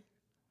Sunday,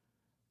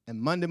 and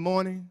Monday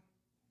morning,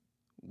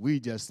 we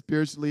just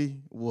spiritually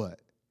what?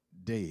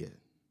 Dead.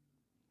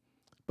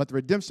 But the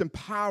redemption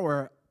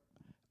power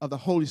of the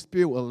Holy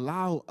Spirit will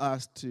allow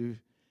us to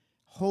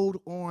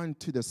hold on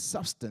to the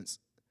substance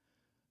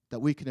that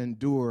we can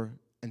endure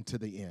until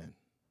the end.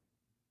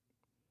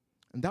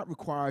 And that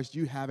requires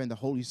you having the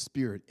Holy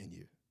Spirit in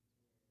you.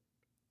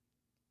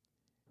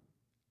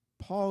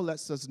 Paul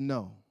lets us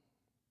know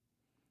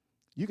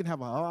you can have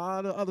a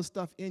lot of other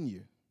stuff in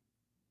you,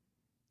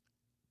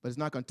 but it's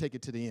not going to take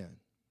it to the end.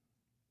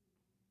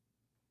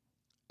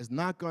 It's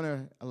not going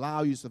to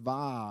allow you to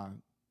survive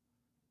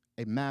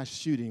a mass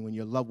shooting when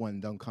your loved one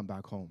don't come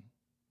back home.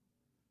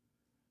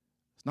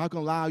 It's not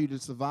going to allow you to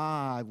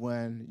survive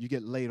when you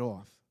get laid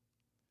off.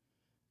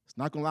 It's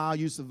not going to allow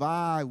you to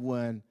survive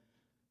when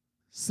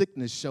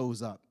sickness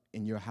shows up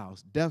in your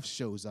house, death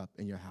shows up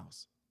in your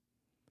house.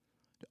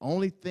 The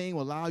only thing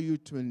will allow you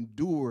to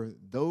endure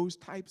those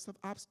types of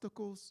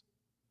obstacles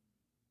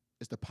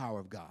is the power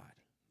of God.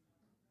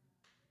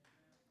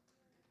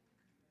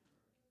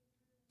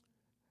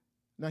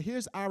 Now,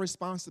 here's our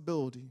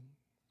responsibility,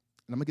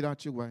 and I'm going to get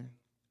out your way,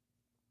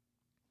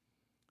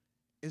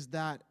 is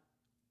that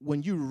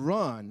when you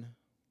run,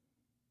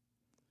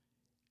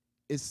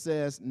 it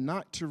says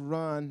not to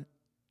run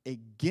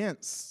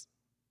against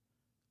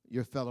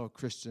your fellow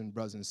Christian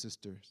brothers and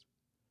sisters,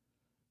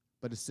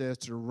 but it says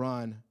to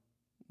run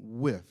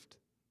with.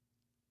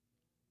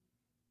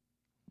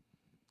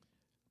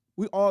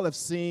 We all have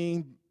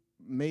seen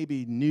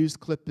maybe news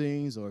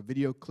clippings or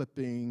video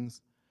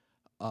clippings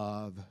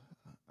of,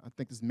 I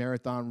think this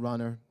marathon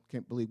runner,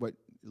 can't believe what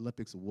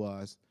Olympics it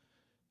was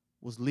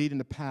leading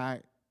the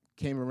pack,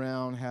 came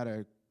around, had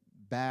a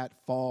bad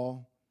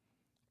fall,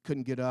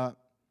 couldn't get up.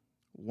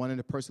 One of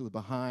the person was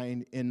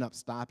behind, ended up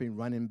stopping,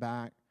 running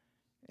back,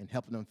 and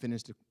helping them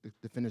finish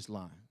the finish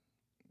line.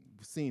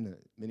 We've seen it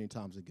many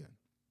times again.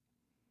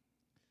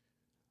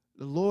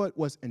 The Lord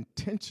was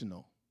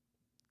intentional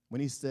when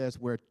he says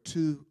where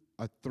 2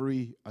 or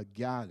 3 are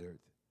gathered,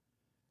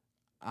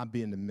 I'll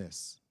be in the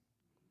midst.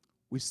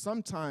 We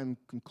sometimes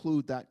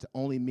conclude that to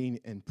only mean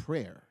in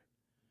prayer,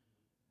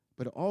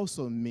 but it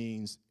also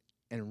means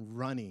in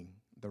running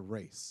the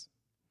race.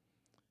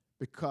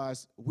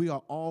 Because we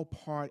are all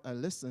part,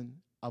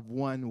 of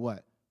one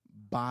what?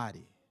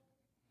 Body.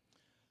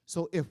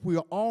 So if we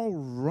are all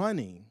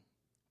running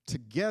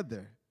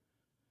together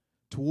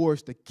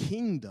towards the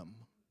kingdom,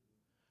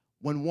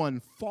 when one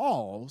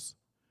falls,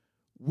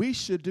 we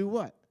should do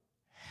what?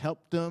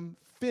 Help them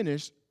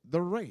finish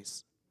the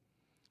race.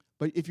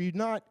 But if you're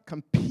not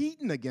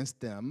competing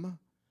against them,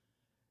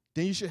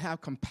 then you should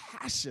have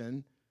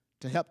compassion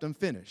to help them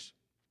finish.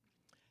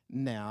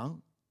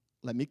 Now,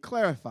 let me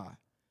clarify.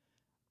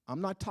 I'm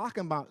not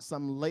talking about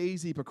some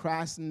lazy,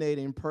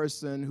 procrastinating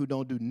person who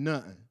don't do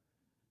nothing.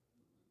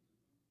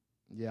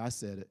 Yeah, I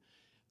said it.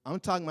 I'm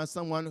talking about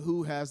someone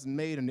who has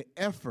made an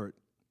effort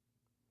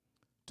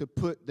to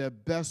put their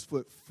best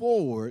foot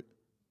forward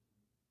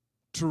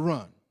to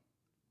run.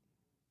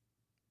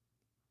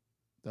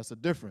 That's a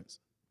difference.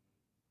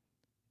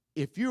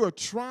 If you are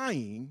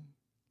trying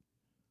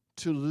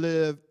to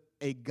live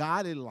a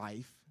godly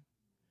life,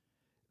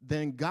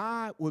 then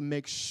God will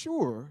make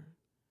sure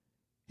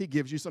he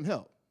gives you some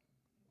help.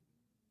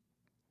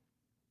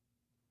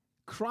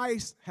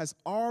 Christ has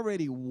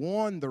already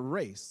won the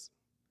race.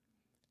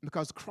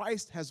 Because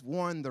Christ has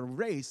won the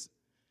race,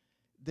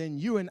 then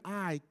you and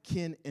I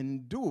can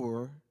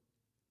endure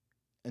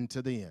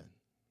until the end.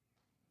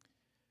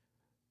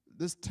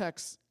 This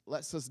text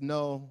lets us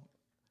know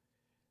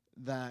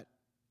that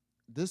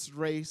this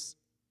race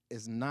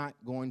is not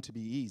going to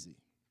be easy,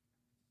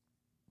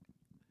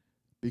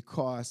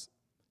 because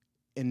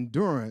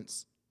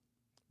endurance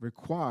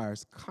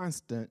requires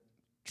constant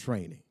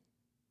training.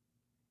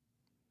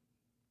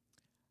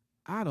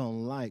 I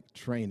don't like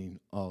training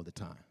all the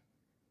time.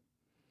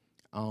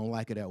 I don't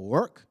like it at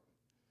work.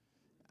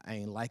 I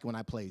ain't like it when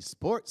I play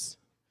sports.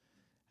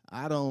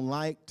 I don't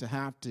like to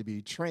have to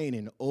be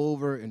training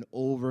over and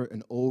over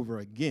and over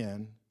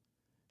again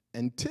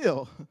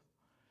until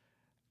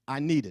I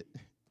need it.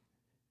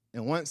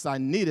 And once I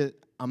need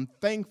it, I'm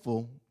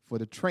thankful for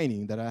the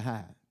training that I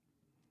had.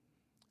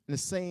 And the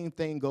same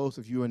thing goes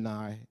with you and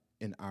I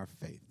in our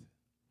faith.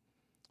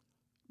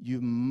 You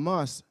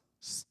must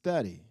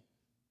study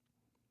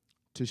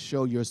to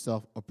show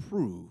yourself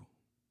approved,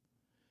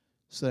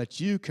 so that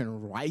you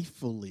can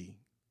rightfully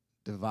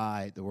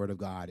divide the word of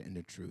God and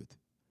the truth,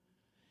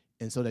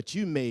 and so that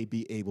you may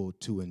be able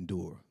to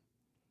endure.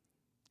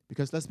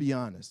 Because let's be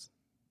honest,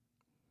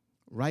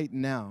 right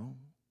now,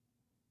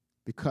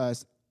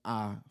 because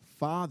our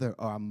father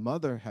or our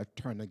mother have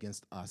turned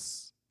against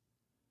us,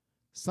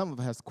 some of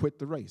us have quit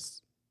the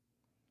race.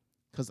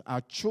 Because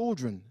our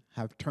children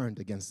have turned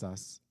against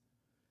us,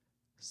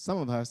 some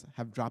of us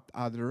have dropped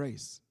out of the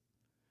race.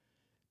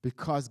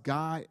 Because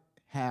God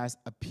has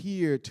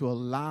appeared to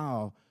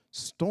allow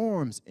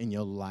storms in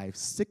your life,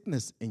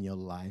 sickness in your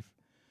life,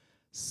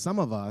 some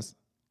of us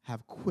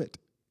have quit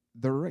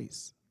the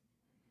race.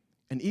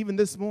 And even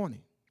this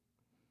morning,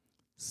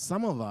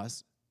 some of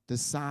us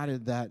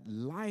decided that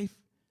life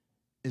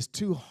is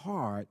too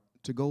hard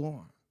to go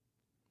on.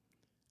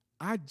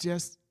 I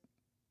just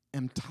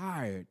am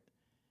tired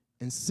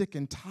and sick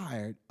and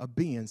tired of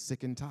being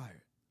sick and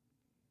tired.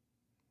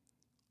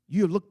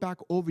 You look back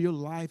over your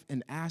life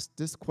and ask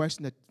this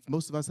question that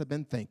most of us have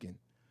been thinking: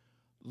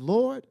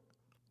 Lord,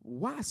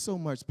 why so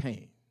much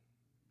pain?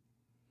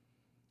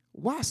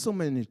 Why so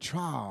many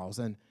trials,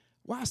 and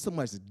why so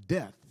much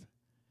death?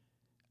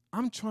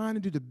 I'm trying to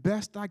do the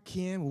best I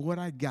can with what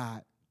I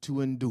got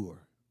to endure.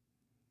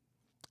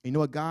 You know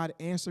what God's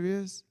answer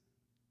is?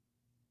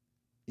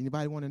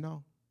 Anybody want to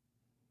know?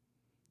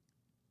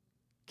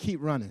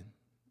 Keep running.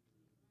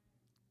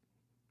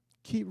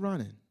 Keep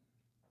running.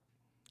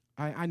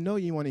 I know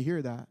you want to hear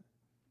that.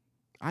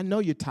 I know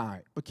you're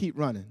tired, but keep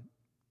running.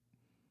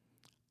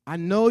 I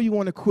know you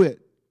want to quit,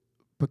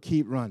 but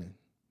keep running.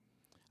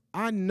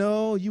 I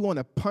know you want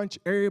to punch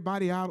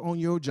everybody out on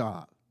your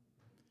job.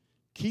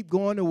 Keep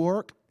going to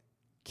work.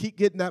 Keep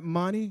getting that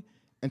money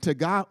until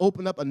God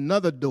open up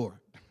another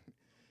door.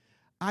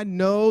 I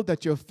know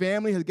that your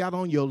family has got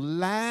on your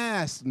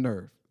last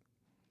nerve.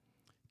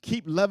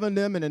 Keep loving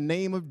them in the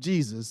name of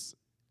Jesus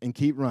and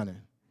keep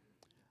running.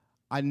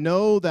 I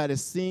know that it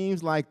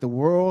seems like the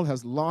world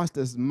has lost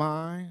its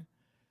mind,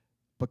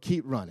 but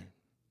keep running.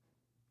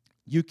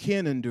 You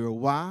can endure.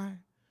 Why?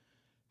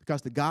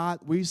 Because the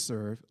God we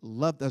serve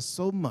loved us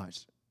so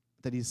much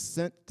that he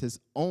sent his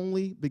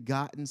only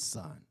begotten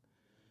Son.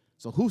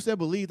 So whosoever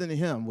believed in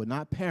him would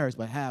not perish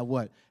but have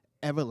what?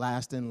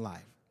 Everlasting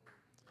life.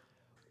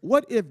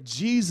 What if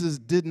Jesus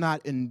did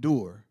not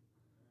endure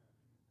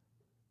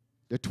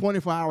the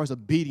 24 hours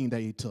of beating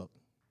that he took?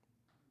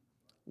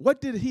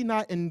 What did he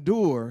not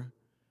endure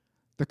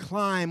the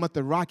climb up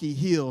the rocky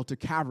hill to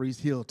Calvary's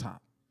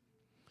hilltop?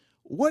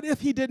 What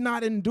if he did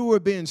not endure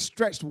being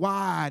stretched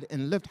wide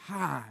and lifted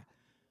high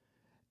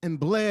and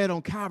bled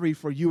on Calvary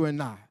for you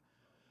and I?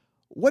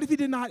 What if he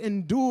did not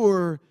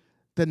endure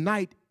the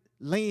night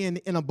laying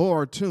in a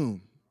borrowed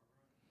tomb?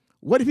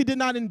 What if he did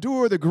not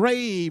endure the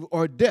grave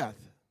or death?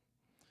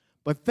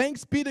 But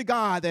thanks be to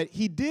God that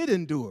he did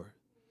endure,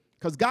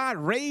 because God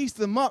raised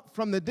him up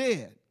from the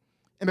dead.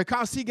 And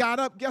because he got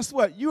up, guess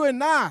what? You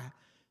and I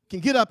can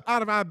get up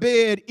out of our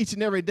bed each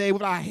and every day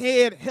with our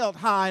head held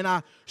high and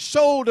our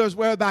shoulders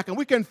well back, and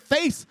we can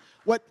face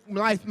what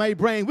life may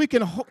bring. We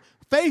can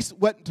face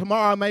what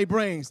tomorrow may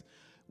bring.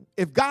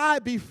 If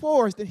God be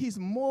for us, then he's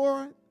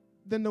more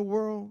than the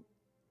world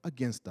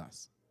against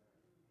us.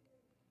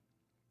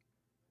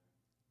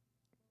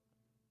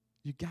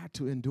 You got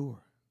to endure.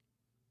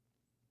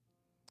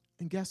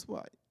 And guess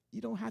what?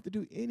 You don't have to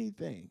do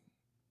anything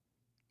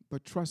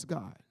but trust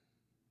God.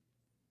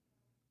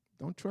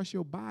 Don't trust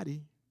your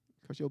body,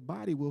 because your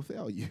body will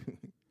fail you.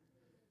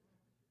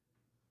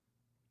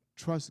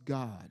 Trust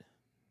God.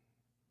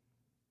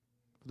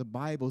 The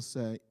Bible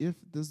says, if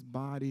this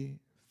body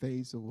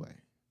fades away,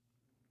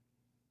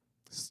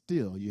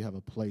 still you have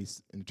a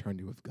place in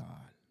eternity with God.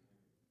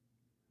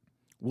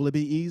 Will it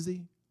be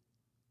easy?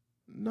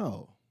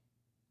 No.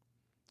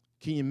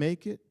 Can you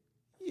make it?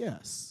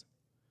 Yes.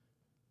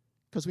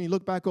 Because when you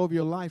look back over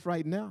your life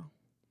right now,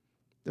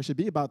 there should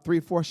be about 3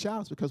 or 4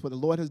 shouts because what the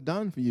Lord has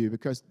done for you,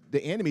 because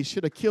the enemy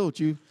should have killed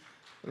you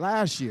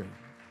last year.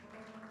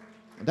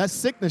 That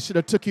sickness should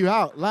have took you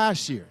out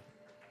last year.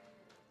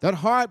 That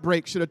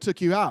heartbreak should have took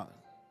you out.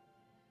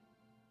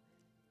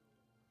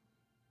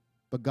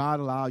 But God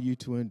allowed you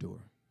to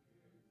endure.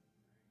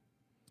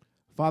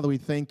 Father, we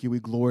thank you, we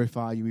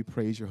glorify you, we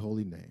praise your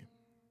holy name.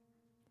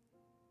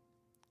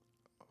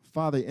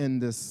 Father, in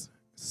this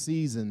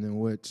season in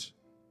which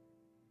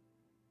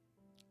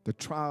the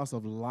trials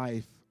of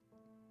life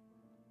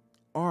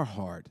are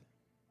hard,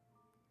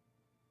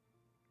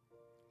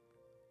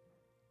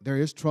 there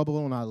is trouble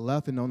on our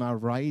left and on our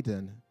right,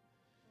 and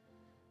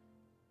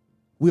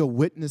we are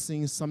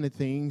witnessing some of the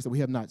things that we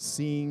have not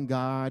seen,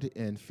 God,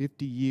 in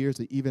 50 years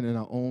or even in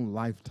our own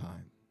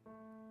lifetime.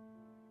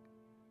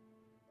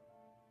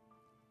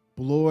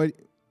 But Lord,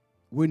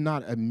 we're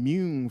not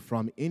immune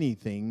from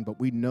anything, but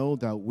we know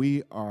that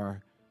we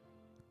are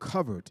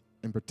covered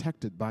and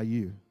protected by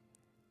you.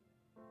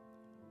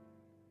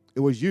 It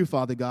was you,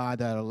 Father God,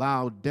 that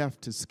allowed death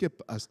to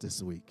skip us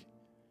this week.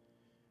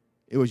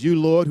 It was you,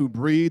 Lord, who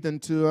breathed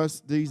into us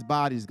these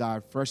bodies,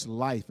 God, fresh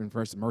life and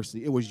fresh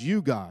mercy. It was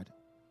you, God,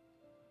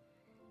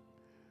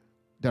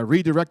 that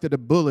redirected a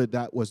bullet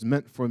that was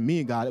meant for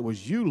me, God. It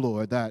was you,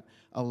 Lord, that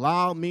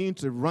allowed me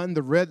to run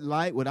the red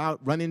light without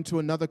running into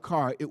another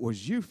car. It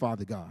was you,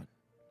 Father God,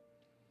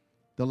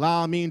 that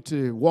allowed me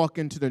to walk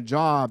into the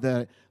job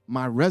that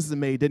my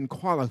resume didn't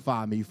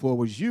qualify me for. It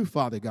was you,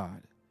 Father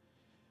God,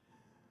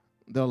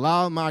 that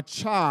allowed my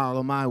child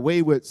or my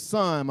wayward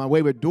son, my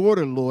wayward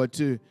daughter, Lord,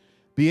 to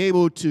be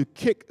able to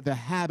kick the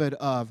habit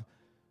of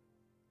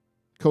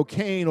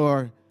cocaine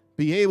or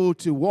be able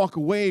to walk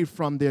away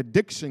from the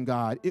addiction,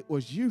 God. It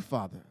was you,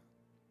 Father.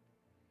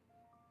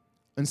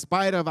 In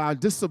spite of our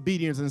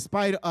disobedience, in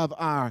spite of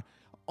our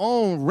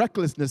own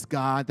recklessness,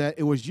 God, that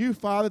it was you,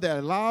 Father, that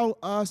allowed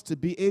us to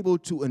be able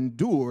to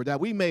endure, that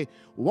we may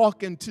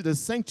walk into the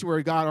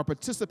sanctuary, God, or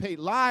participate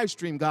live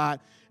stream, God,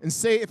 and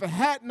say, if it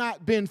had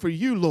not been for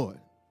you, Lord,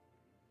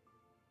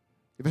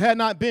 if it had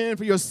not been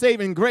for your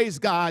saving grace,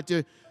 God,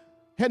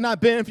 had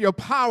not been for your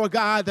power,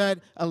 God, that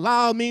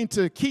allowed me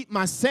to keep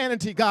my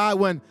sanity, God,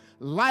 when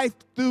life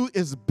threw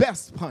its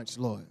best punch,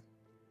 Lord.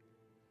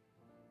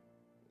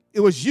 It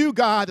was you,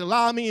 God, that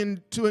allowed me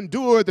to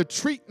endure the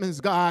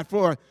treatments, God,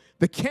 for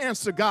the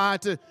cancer,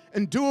 God, to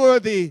endure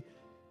the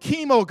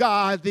chemo,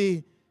 God,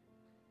 the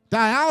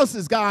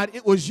dialysis, God.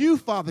 It was you,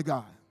 Father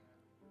God,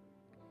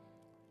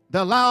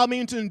 that allowed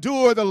me to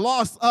endure the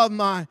loss of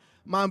my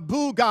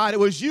boo, God. It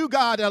was you,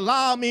 God, that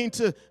allowed me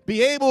to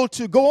be able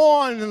to go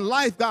on in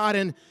life, God,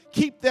 and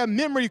keep their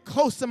memory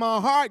close to my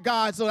heart,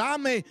 God, so that I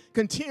may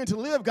continue to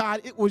live,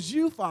 God. It was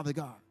you, Father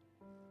God,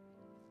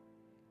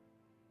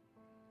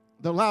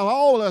 that allow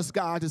all of us,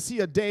 God, to see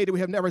a day that we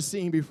have never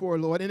seen before,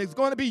 Lord. And it's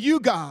going to be you,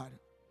 God,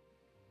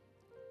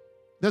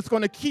 that's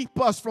going to keep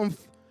us from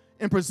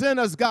and present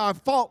us,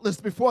 God,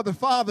 faultless before the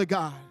Father,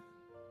 God.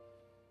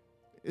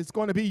 It's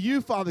going to be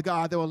you, Father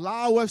God, that will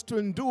allow us to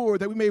endure,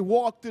 that we may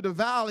walk through the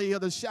valley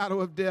of the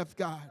shadow of death,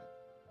 God,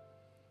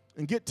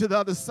 and get to the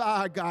other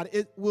side, God.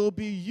 It will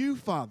be you,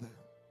 Father,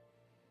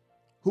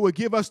 who will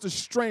give us the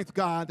strength,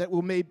 God, that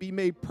will be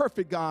made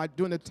perfect, God,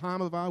 during the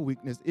time of our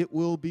weakness. It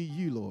will be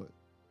you, Lord.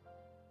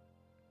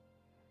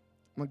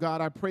 My God,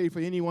 I pray for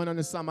anyone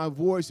under the sound of my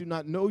voice who do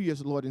not know you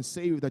as Lord and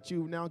Savior, that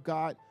you now,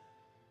 God,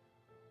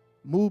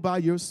 move by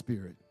your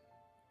Spirit.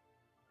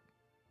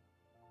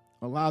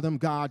 Allow them,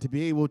 God, to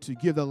be able to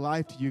give their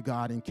life to you,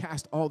 God, and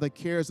cast all their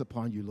cares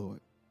upon you, Lord,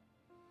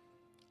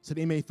 so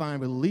they may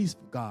find relief,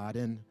 God,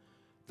 and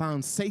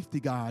find safety,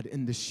 God,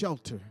 in the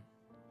shelter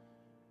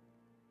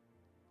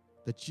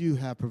that you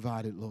have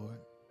provided, Lord.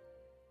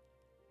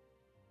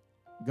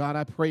 God,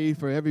 I pray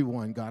for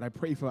everyone, God. I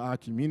pray for our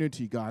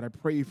community, God. I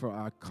pray for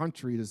our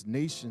country, this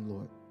nation,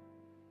 Lord.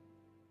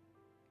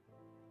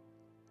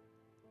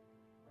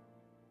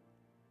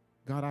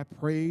 God, I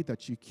pray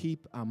that you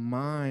keep our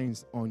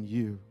minds on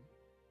you.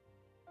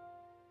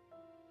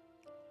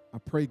 I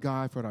pray,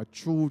 God, for our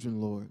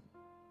children, Lord,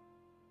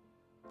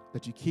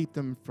 that you keep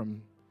them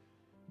from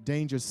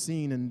danger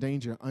seen and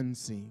danger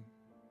unseen.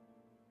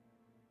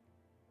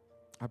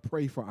 I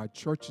pray for our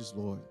churches,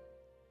 Lord.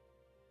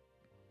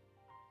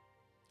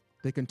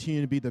 They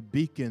continue to be the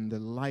beacon, the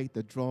light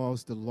that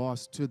draws the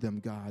lost to them,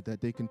 God,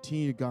 that they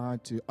continue,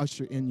 God, to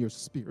usher in your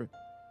spirit.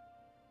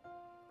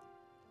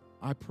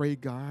 I pray,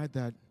 God,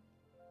 that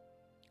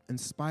in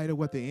spite of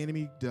what the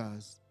enemy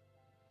does,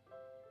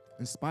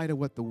 in spite of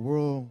what the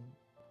world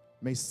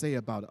may say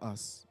about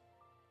us,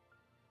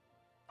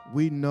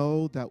 we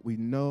know that we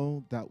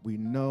know that we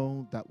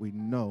know that we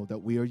know that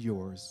we are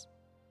yours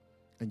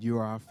and you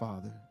are our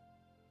Father.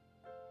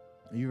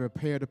 And you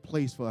prepared a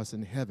place for us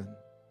in heaven.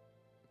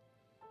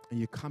 And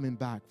you're coming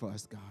back for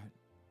us, God.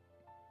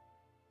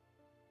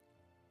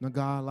 Now,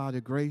 God, allow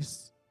the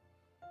grace,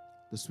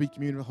 the sweet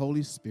communion of the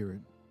Holy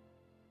Spirit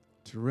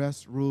to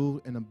rest,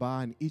 rule, and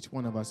abide in each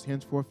one of us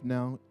henceforth,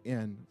 now,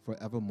 and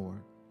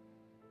forevermore.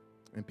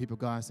 And people,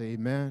 God, say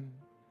amen,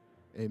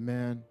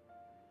 amen,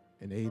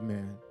 and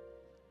amen.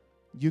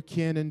 You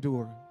can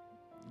endure.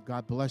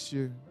 God bless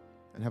you,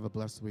 and have a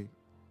blessed week.